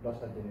in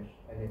Los Angeles,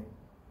 and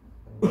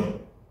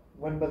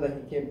one brother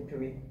he came to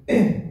me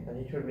and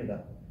he told me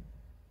that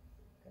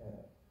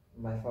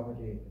my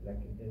family, like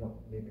they're not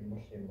maybe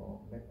Muslim or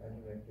I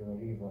don't know if they were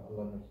Reeve or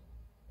Allah knows.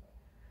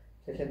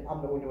 So he said,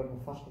 I'm the only one who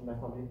fasts in my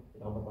family in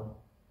Ramadan.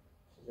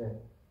 So he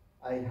said,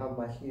 I have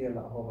my cereal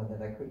at home and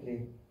then I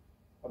quickly,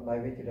 on my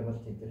way to the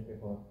masjid just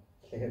before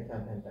Seher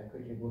time ends, I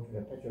quickly go to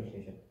the petrol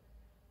station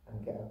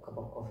and get a cup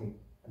of coffee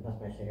and that's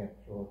my Seher.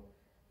 So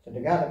the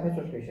guy at the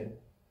petrol station,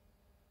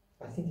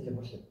 I think he's a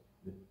Muslim.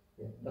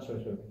 Yeah, that's what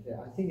he said.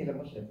 I think he's a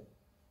Muslim.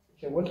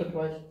 So once or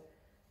twice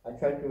I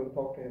tried to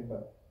talk to him,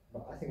 but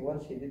I think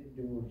once he did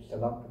do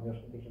salam to me or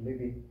something, so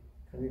maybe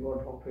can we go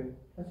and talk to him?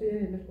 I said,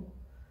 yeah, let's go.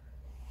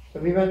 So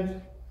we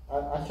went,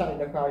 I sat in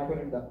the car, I told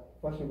him that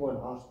first we go and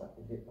ask that,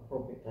 is it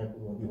appropriate time to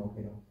go and talk,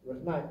 you know. It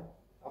was night,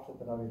 after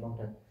the very long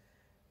time.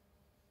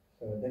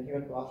 So then he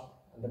went to ask,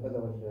 and the brother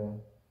was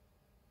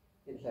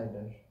inside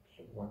the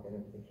supermarket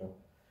and everything, so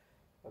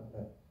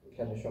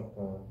inside the shop,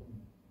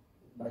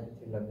 by the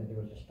till, and then he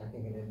was just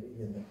packing it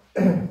in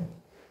there.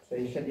 So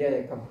he said,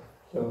 yeah, come.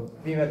 So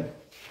we went,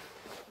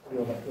 we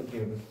were about 2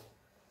 years.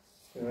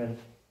 We went,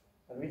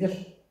 and we just,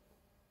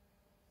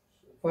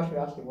 first we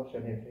asked him what's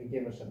your name, so he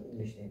gave us some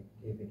English name,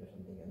 David or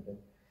something, and then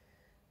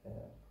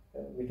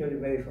we told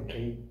him where he's from, so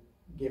he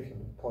gave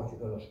some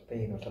Portugal or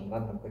Spain or some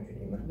random country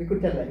name, but we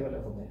could tell that he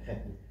wasn't from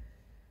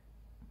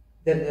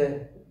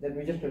there. Then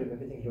we just told him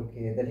everything's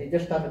okay, and then he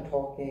just started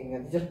talking,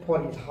 and he just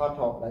poured his heart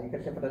out, like you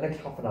can say for the next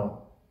half an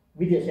hour.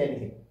 We didn't say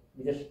anything,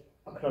 we just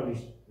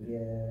acknowledged,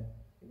 yeah,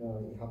 you know,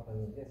 it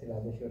happened, anything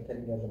like this. He was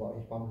telling us about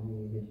his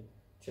family, his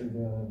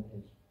children,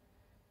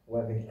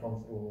 wherever he's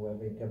come through,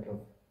 wherever in terms of,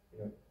 you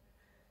know.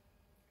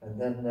 And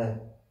then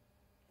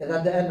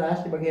at the end I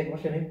asked him again,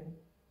 what's your name?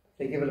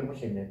 So he gave us a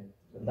Muslim name,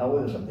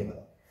 Dawood or something.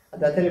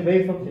 And I tell him, where are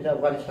you from? He said,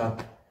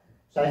 Afghanistan.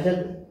 So I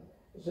said,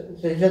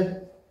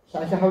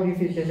 I said, how do you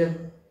feel? He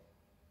said,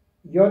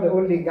 you're the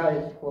only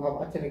guys who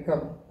have actually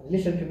come and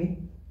listened to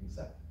me.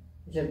 Exactly.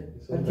 He said,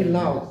 until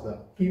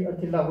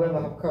now,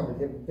 whoever have come,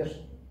 they just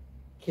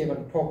came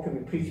and talked to me,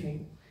 preached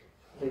me.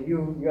 So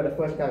you are the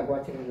first guy who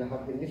actually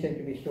have been listening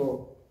to me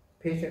so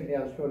patiently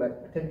and so like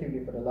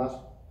attentively for the last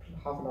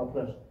half an hour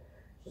plus.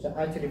 So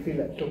I actually feel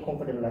like so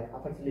comfortable, like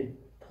I've actually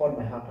poured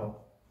my heart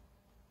out.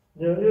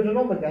 He was a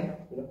normal guy,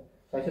 you know.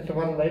 So I said,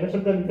 SubhanAllah, you know,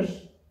 sometimes you just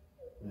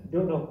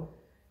don't know.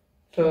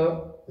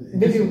 So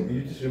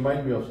you just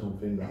remind me of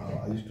something that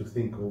I used to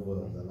think over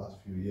the last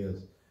few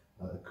years.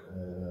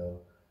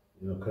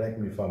 You know, correct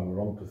me if I'm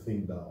wrong to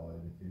think that or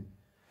anything,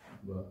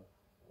 but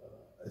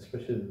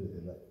especially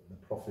like the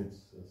prophets,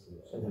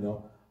 you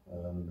know,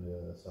 and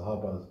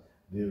Sahabas,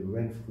 they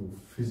went through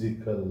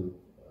physical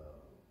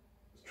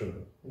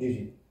struggle.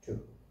 True.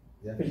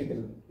 Yeah.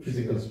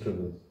 Physical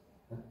struggles.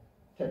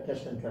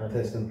 Test and trials.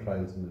 Test and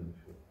trials and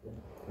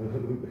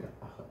everything.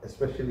 Yeah.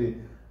 Especially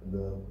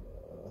the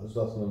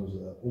Rasul's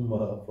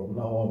Ummah from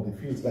now on, it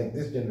feels like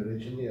this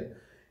generation here,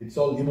 it's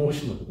all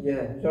emotional.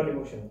 Yeah, it's all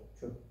emotional,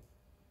 true.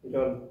 It's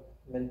all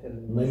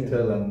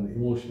mental and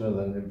emotional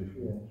and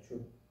everything. Yeah,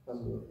 true.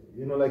 So,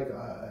 you know, like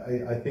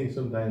I think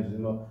sometimes, you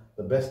know,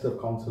 the best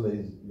of counselor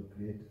is your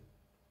creator.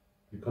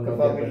 You cannot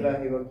get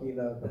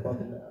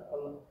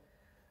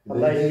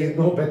there is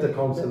no better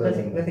counselor.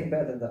 Nothing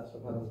better than that,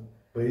 subhanAllah.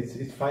 But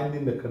it's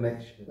finding the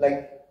connection.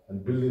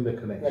 And building the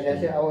connection. Like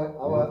I say,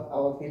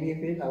 our belief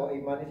is, our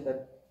iman is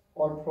that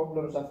all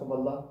problems are from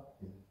Allah,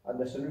 and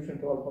the solution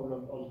to all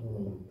problems also from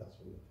Allah. That's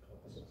what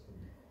we're talking.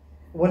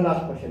 One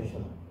last question,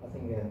 inshallah. I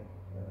think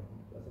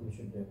we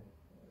should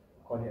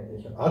call it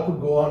this. I could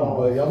go on,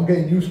 but I'm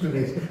getting used to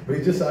this. But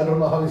it's just I don't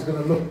know how it's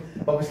going to look.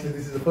 Obviously,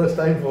 this is the first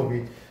time for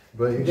me.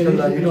 But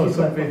inshallah, you know,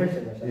 something,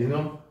 you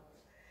know.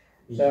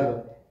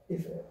 So,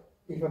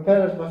 if a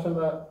parent,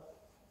 mashallah,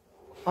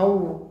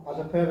 how, as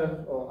a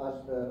parent or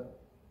as a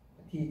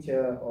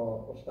teacher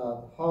or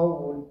ustad,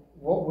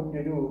 what would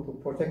you do to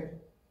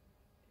protect,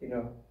 you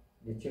know,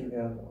 the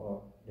children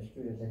or the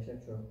students,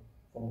 etc.,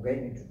 from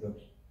getting into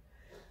drugs?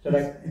 So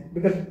like,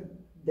 because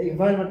the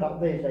environment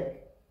out there is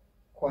like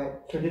quite,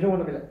 so they don't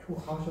want to be like too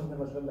harsh on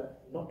them as well, like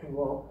not too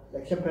raw,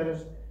 like some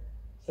parents.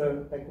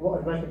 So like, what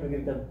advice would you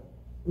give them?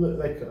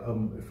 Like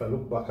if I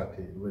look back at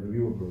it, when we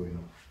were growing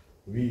up,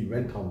 we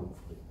went on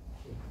with it.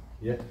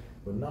 Yeah,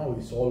 but now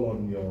it's all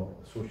on your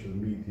social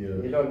media.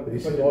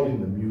 It's all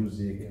in the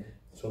music. Yeah.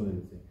 It's all in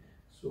the thing.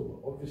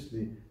 So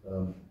obviously,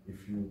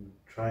 if you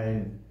try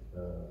and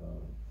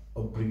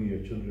upbring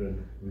your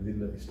children within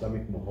the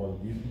Islamic mahal,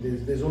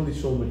 there's only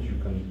so much you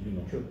can, you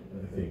know,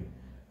 think.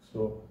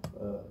 So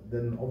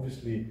then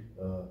obviously,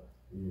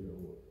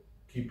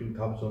 keeping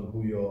tabs on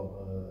who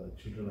your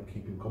children are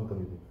keeping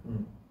company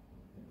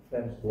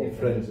with.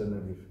 Friends and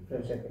everything.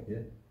 Friends, yeah.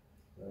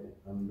 Right.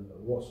 And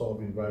what sort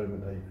of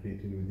environment are you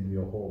creating within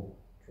your home?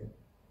 True.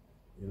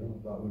 You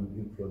know, that will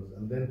influence.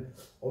 And then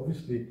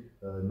obviously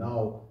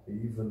now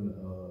even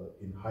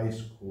in high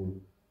school,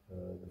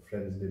 the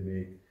friends they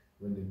make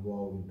when they go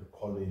out into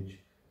college,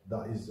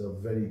 that is a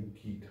very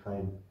key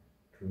time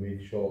to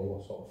make sure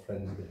what sort of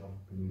friends they have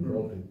been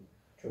involved in,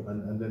 True.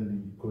 and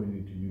then going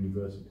into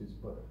universities.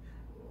 But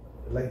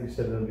like you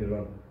said earlier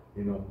on,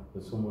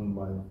 that someone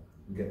might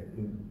get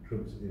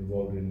drugs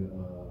involved in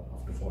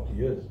after 40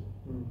 years.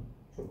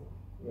 True.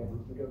 Yeah,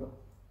 we don't know.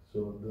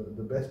 So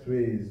the best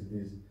way is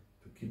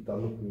to keep that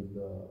look with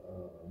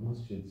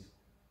masjids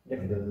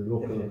and the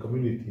local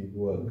community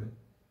work,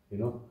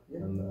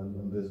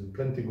 and there's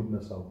plenty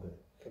goodness out there.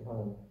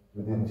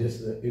 Within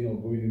just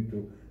going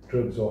into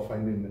drugs or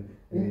finding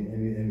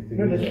anything.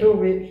 There's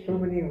so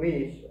many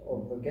ways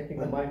of getting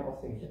the mind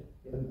off things.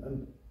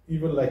 And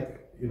even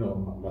like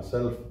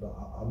myself,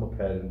 I'm a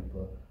parent,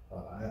 but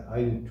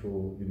I need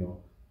to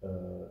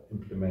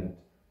implement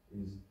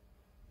is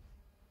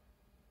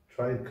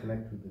try and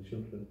connect with the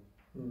children.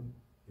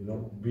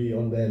 Be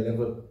on their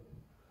level.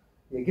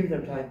 Yeah, give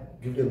them time.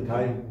 Give them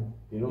time.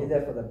 Be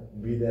there for them.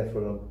 Be there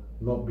for them.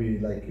 Not be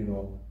like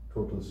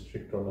total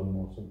strict on them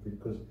or something,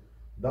 because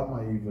that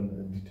might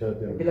even deter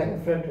them. Be like a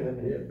friend to them.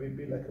 Yeah,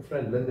 be like a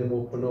friend. Let them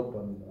open up,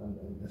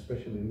 and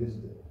especially in this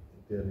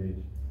day and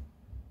age,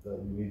 that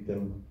you need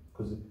them,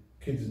 because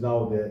kids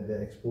now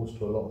they're exposed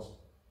to a lot,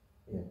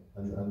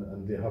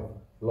 and they have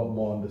a lot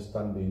more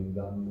understanding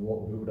than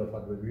what we would have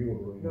had when we were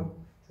growing up.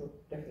 True,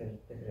 definitely.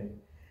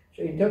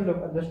 So in terms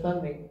of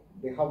understanding,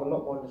 they have a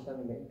lot more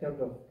understanding. But in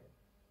terms of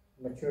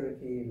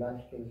maturity,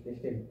 life skills,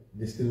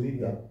 they still need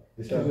that.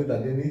 They still need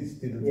that.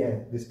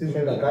 They still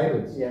need that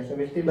guidance. Yeah, so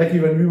we still like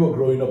when we were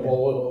growing up,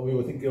 or we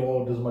were thinking,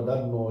 does my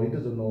dad know? He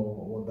doesn't know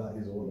what that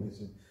is or what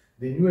this is.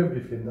 They knew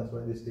everything. That's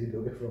why they stayed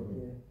away from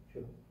me. Yeah,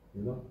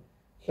 true.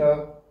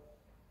 So,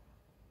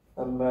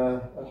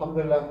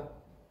 Alhamdulillah,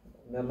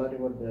 may Allah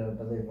reward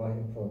Brother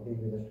Ibrahim for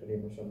being with us today,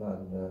 mashallah,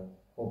 and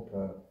hope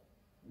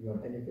you are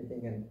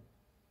benefiting. And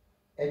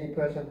any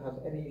person has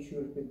any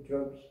issues with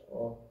drugs,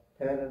 or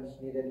parents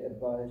need any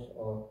advice,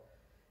 or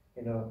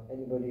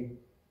anybody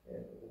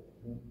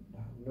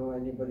know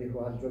anybody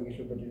who has drug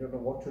issues but you don't know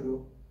what to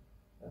do,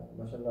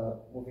 mashallah,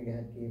 moving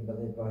ahead team,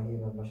 Brother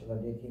Ibrahim and mashallah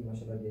their team,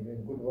 mashallah, they're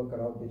doing good work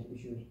around these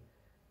issues,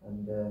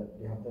 and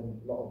they have done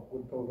a lot of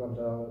good programs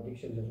around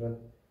addictions as well,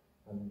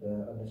 and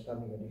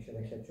understanding addiction,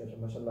 etc. So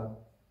mashallah,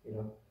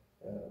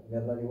 may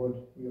Allah reward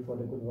you for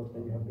the good work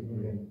that you have been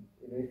doing.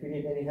 If you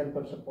need any help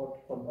or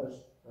support from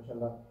us,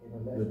 mashallah,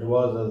 the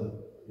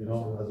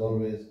du'as as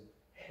always,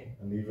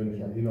 and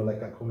even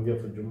like I come here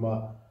for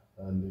Jummah,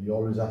 and you're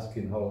always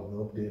asking how the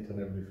update and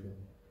everything,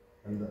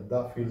 and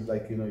that feels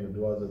like your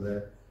du'as are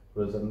there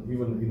for us, and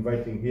even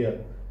inviting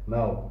here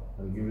now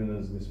and giving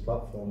us this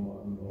platform,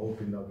 and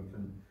hoping that we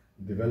can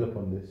develop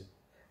on this,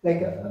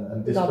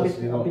 and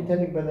discuss. I'll be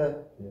telling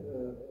Brother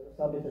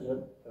Thabit as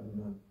well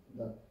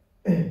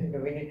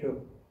that we need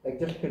to, like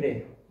just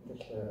today,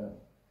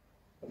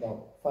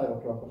 about 5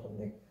 o'clock or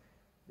something,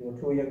 there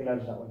were 2 young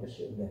lads that were just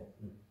sitting there,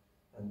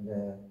 and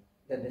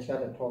then they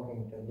started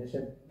talking, and they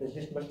said, there's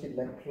this masjid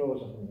like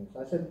closed or something. So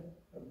I said,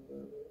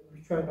 we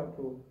try not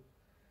to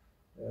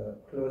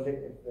close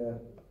it,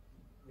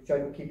 we try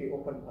to keep it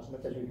open as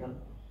much as we can.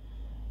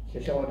 So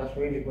they said, that's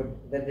really good.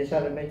 Then they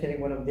started mentioning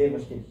one of their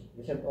masjids.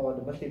 They said,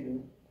 the masjid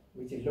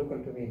which is local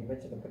to me, they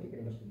mentioned a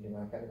particular masjid,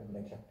 I can't remember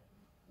exact.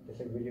 They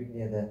said, we live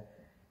near there.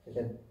 They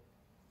said,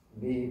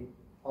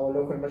 our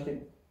local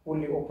masjid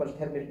only opens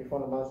 10 minutes before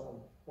namaz and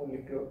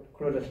only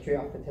closes straight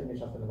after 10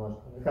 minutes after namaz.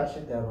 We can't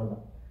sit there around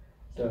that.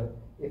 So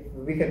if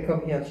we can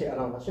come here and sit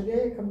around, I said,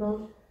 yeah, come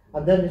down.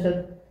 And then they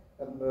said,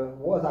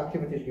 what other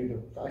activities do you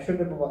do? So I showed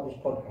them about this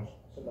podcast.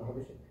 I said, how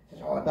is it? He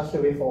said, that's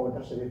the way forward,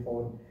 that's the way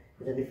forward.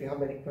 He said, if you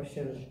have any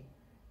questions,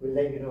 we'll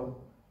let you know,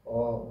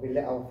 or we'll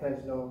let our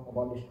friends know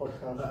about this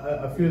podcast.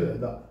 I feel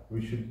that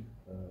we should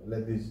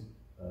let these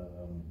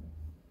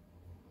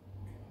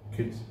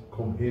kids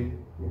come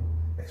in,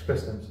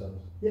 express themselves.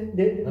 Yeah,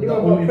 they were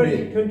about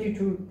 20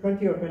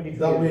 or 22.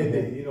 That way,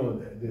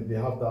 they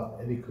have that,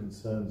 any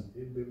concerns,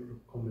 they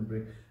will come and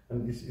bring,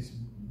 and it's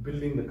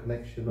building the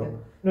connection up.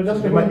 No, that's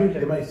so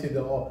they might say that,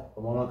 the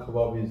Mawlana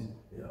Kebab is,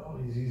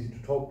 he's easy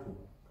to talk to.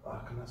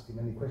 I can ask him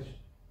any question.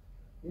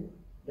 Yeah.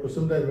 Because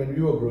sometimes when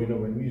we were growing up,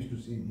 when we used to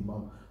see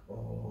Imam,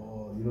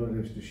 they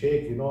used to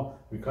shake,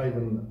 we can't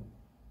even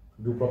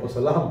do proper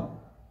salam.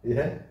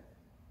 Yeah.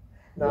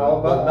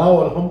 But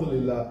now,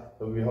 alhamdulillah,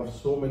 we have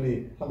so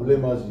many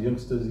ulemas,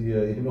 youngsters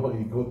here, you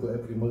go to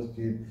every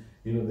masjid,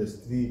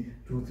 there's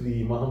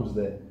 2-3 imams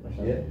there,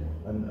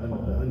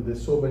 and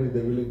there's so many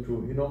they're willing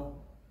to,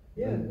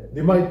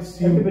 they might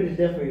seem... Everybody's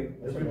there for you.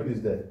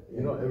 Everybody's there,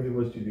 every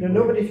masjid.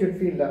 Nobody should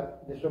feel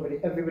that there's nobody,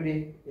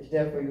 everybody is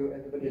there for you,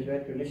 everybody is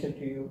ready to listen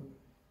to you,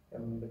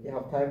 they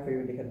have time for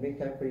you, they can make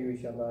time for you,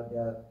 inshallah, they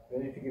are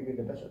ready to give you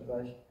the best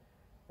advice,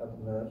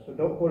 so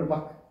don't hold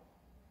back.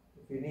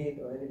 If you need,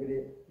 or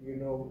anybody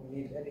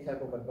needs any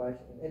type of advice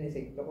in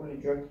anything, not only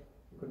drugs,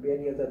 it could be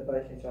any other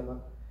advice,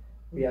 inshallah.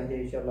 We are here,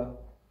 inshallah,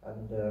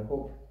 and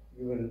hope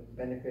you will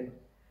benefit.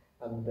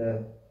 And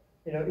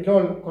it's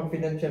all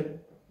confidential.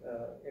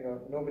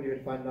 Nobody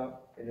will find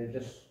out. It is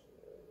just,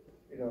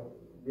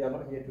 we are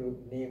not here to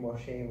name or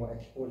shame or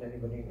expose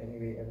anybody in any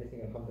way.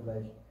 Everything, alhamdulillah,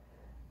 is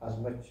as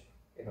much,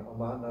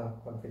 amana,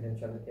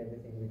 confidentiality,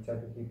 everything. We try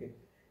to keep it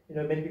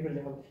many people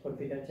they have this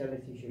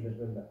confidentiality issue as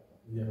well.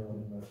 Yeah.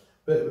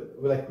 But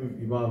like with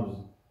imams,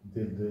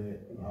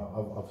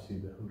 I've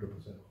seen the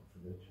 100%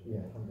 confidential.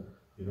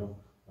 Yeah.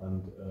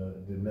 And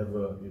they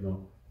never,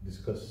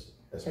 discuss,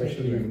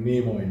 especially with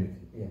name or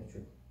anything. Yeah,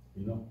 true.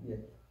 Yeah.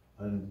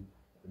 And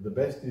the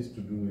best is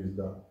to do is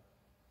that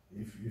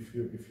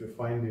if you're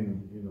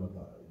finding,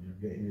 that you're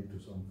getting into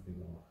something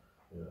or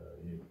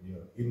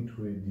you're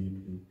into it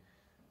deeply,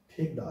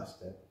 take that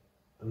step,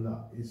 and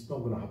that it's not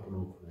going to happen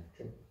overnight.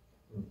 True.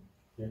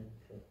 Yeah.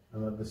 True.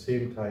 And at the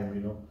same time,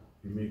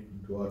 you make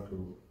dua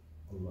to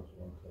Allah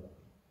subhanahu wa ta'ala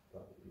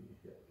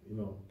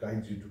that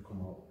guides you to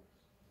come out.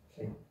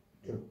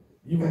 True.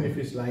 Even if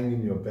it's lying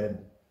in your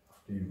bed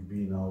after you've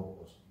been out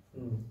or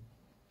something,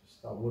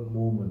 just that one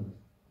moment,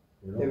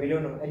 Yeah, we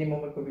don't know. Any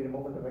moment could be the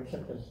moment of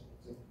acceptance.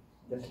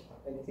 Just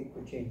anything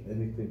could change.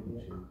 Anything could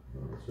change.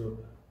 So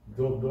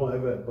don't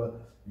ever,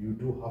 but you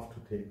do have to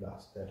take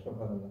that step.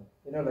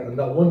 And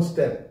that one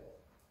step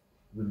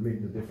will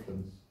make the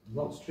difference.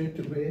 Not straight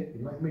away.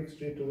 You might make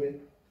straight away.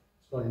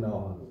 It's not in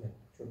our hands. Yeah,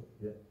 true.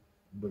 Yeah,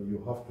 but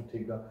you have to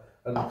take that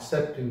and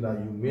accepting that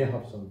you may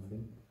have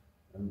something,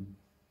 and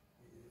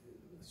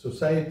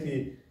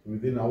society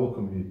within our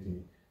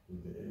community,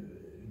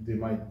 they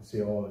might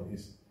say, "Oh,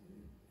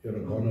 you're a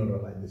goner,"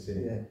 or like they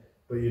say,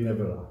 but you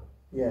never are.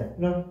 Yeah,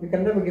 no, you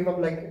can never give up.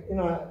 Like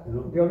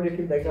we already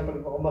give the example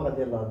of Umar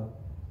radiallahu anhu.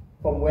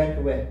 From where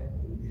to where?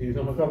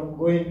 From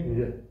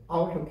going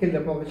out to kill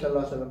the Prophet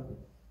sallallahu alaihi wasallam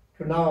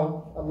to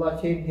now Allah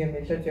changed him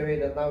in such a way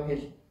that now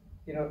he's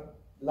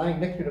lying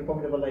next to the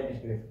Prophet of Allah in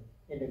his grave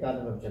in the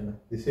Garden of Jannah.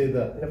 They say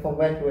that from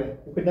where to where?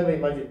 You could never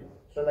imagine.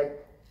 So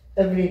like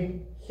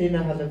every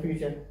sinner has a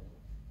future.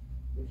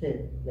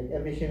 Okay, like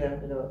every sinner,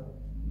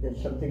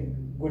 there's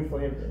something good for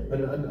him.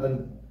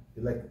 And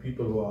like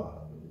people who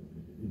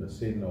are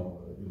saying or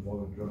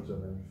involved in drugs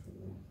and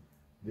everything,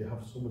 they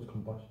have so much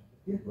compassion.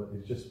 Yeah. But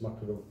it's just a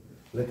matter of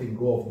letting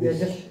go of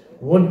this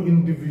one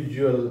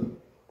individual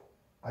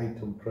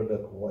item,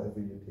 product, or whatever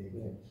you take.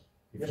 Yeah.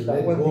 If you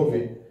let go of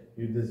it,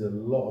 there's a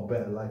lot of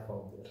better life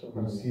out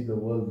there. You see the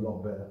world a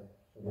lot better.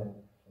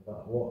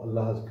 What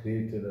Allah has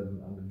created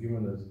and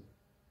given us.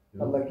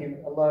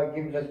 Allah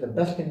gives us the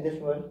best in this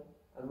world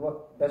and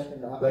what best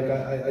in the afterlife.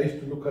 Like I used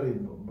to look at it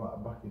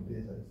back in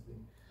days. I used to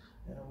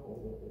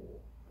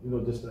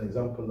think, just an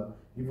example that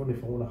even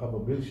if I want to have a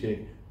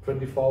milkshake,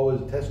 24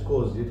 hours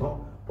Tesco's,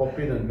 pop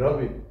in and grab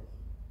it.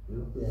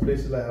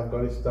 Places like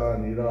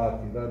Afghanistan,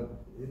 Iraq, Iran,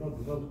 they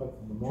don't have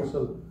the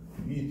muscle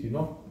to eat. They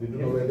don't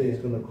know whether it's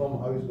going to come,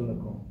 how it's going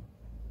to come.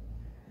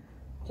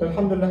 So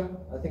Alhamdulillah,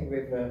 I think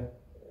we've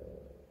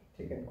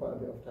taken quite a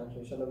bit of time. So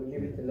inshallah we'll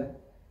leave it till that.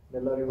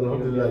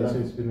 Alhamdulillah,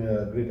 it's been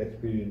a great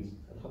experience.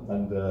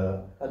 And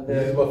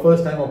this is my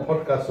first time on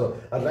podcast, so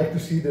I'd like to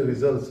see the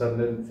results, and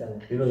then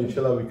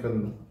inshallah we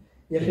can.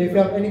 Yes, so if you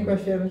have any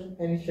questions,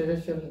 any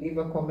suggestions, leave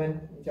a comment,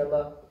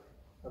 inshallah.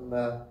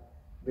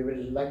 We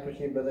will like to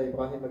see Brother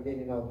Ibrahim again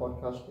in our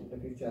podcast in the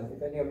future. And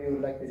if any of you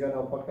would like to join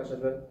our podcast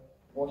as well,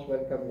 most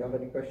welcome. You have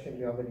any questions,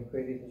 you have any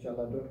queries,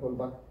 inshallah, don't hold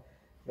back.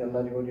 May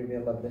Allah reward you, may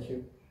Allah bless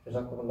you.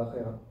 Jazakumullah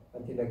khairan.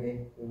 Until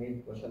again, we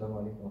meet. Wassalamu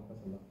alaikum wa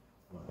rahmatullah.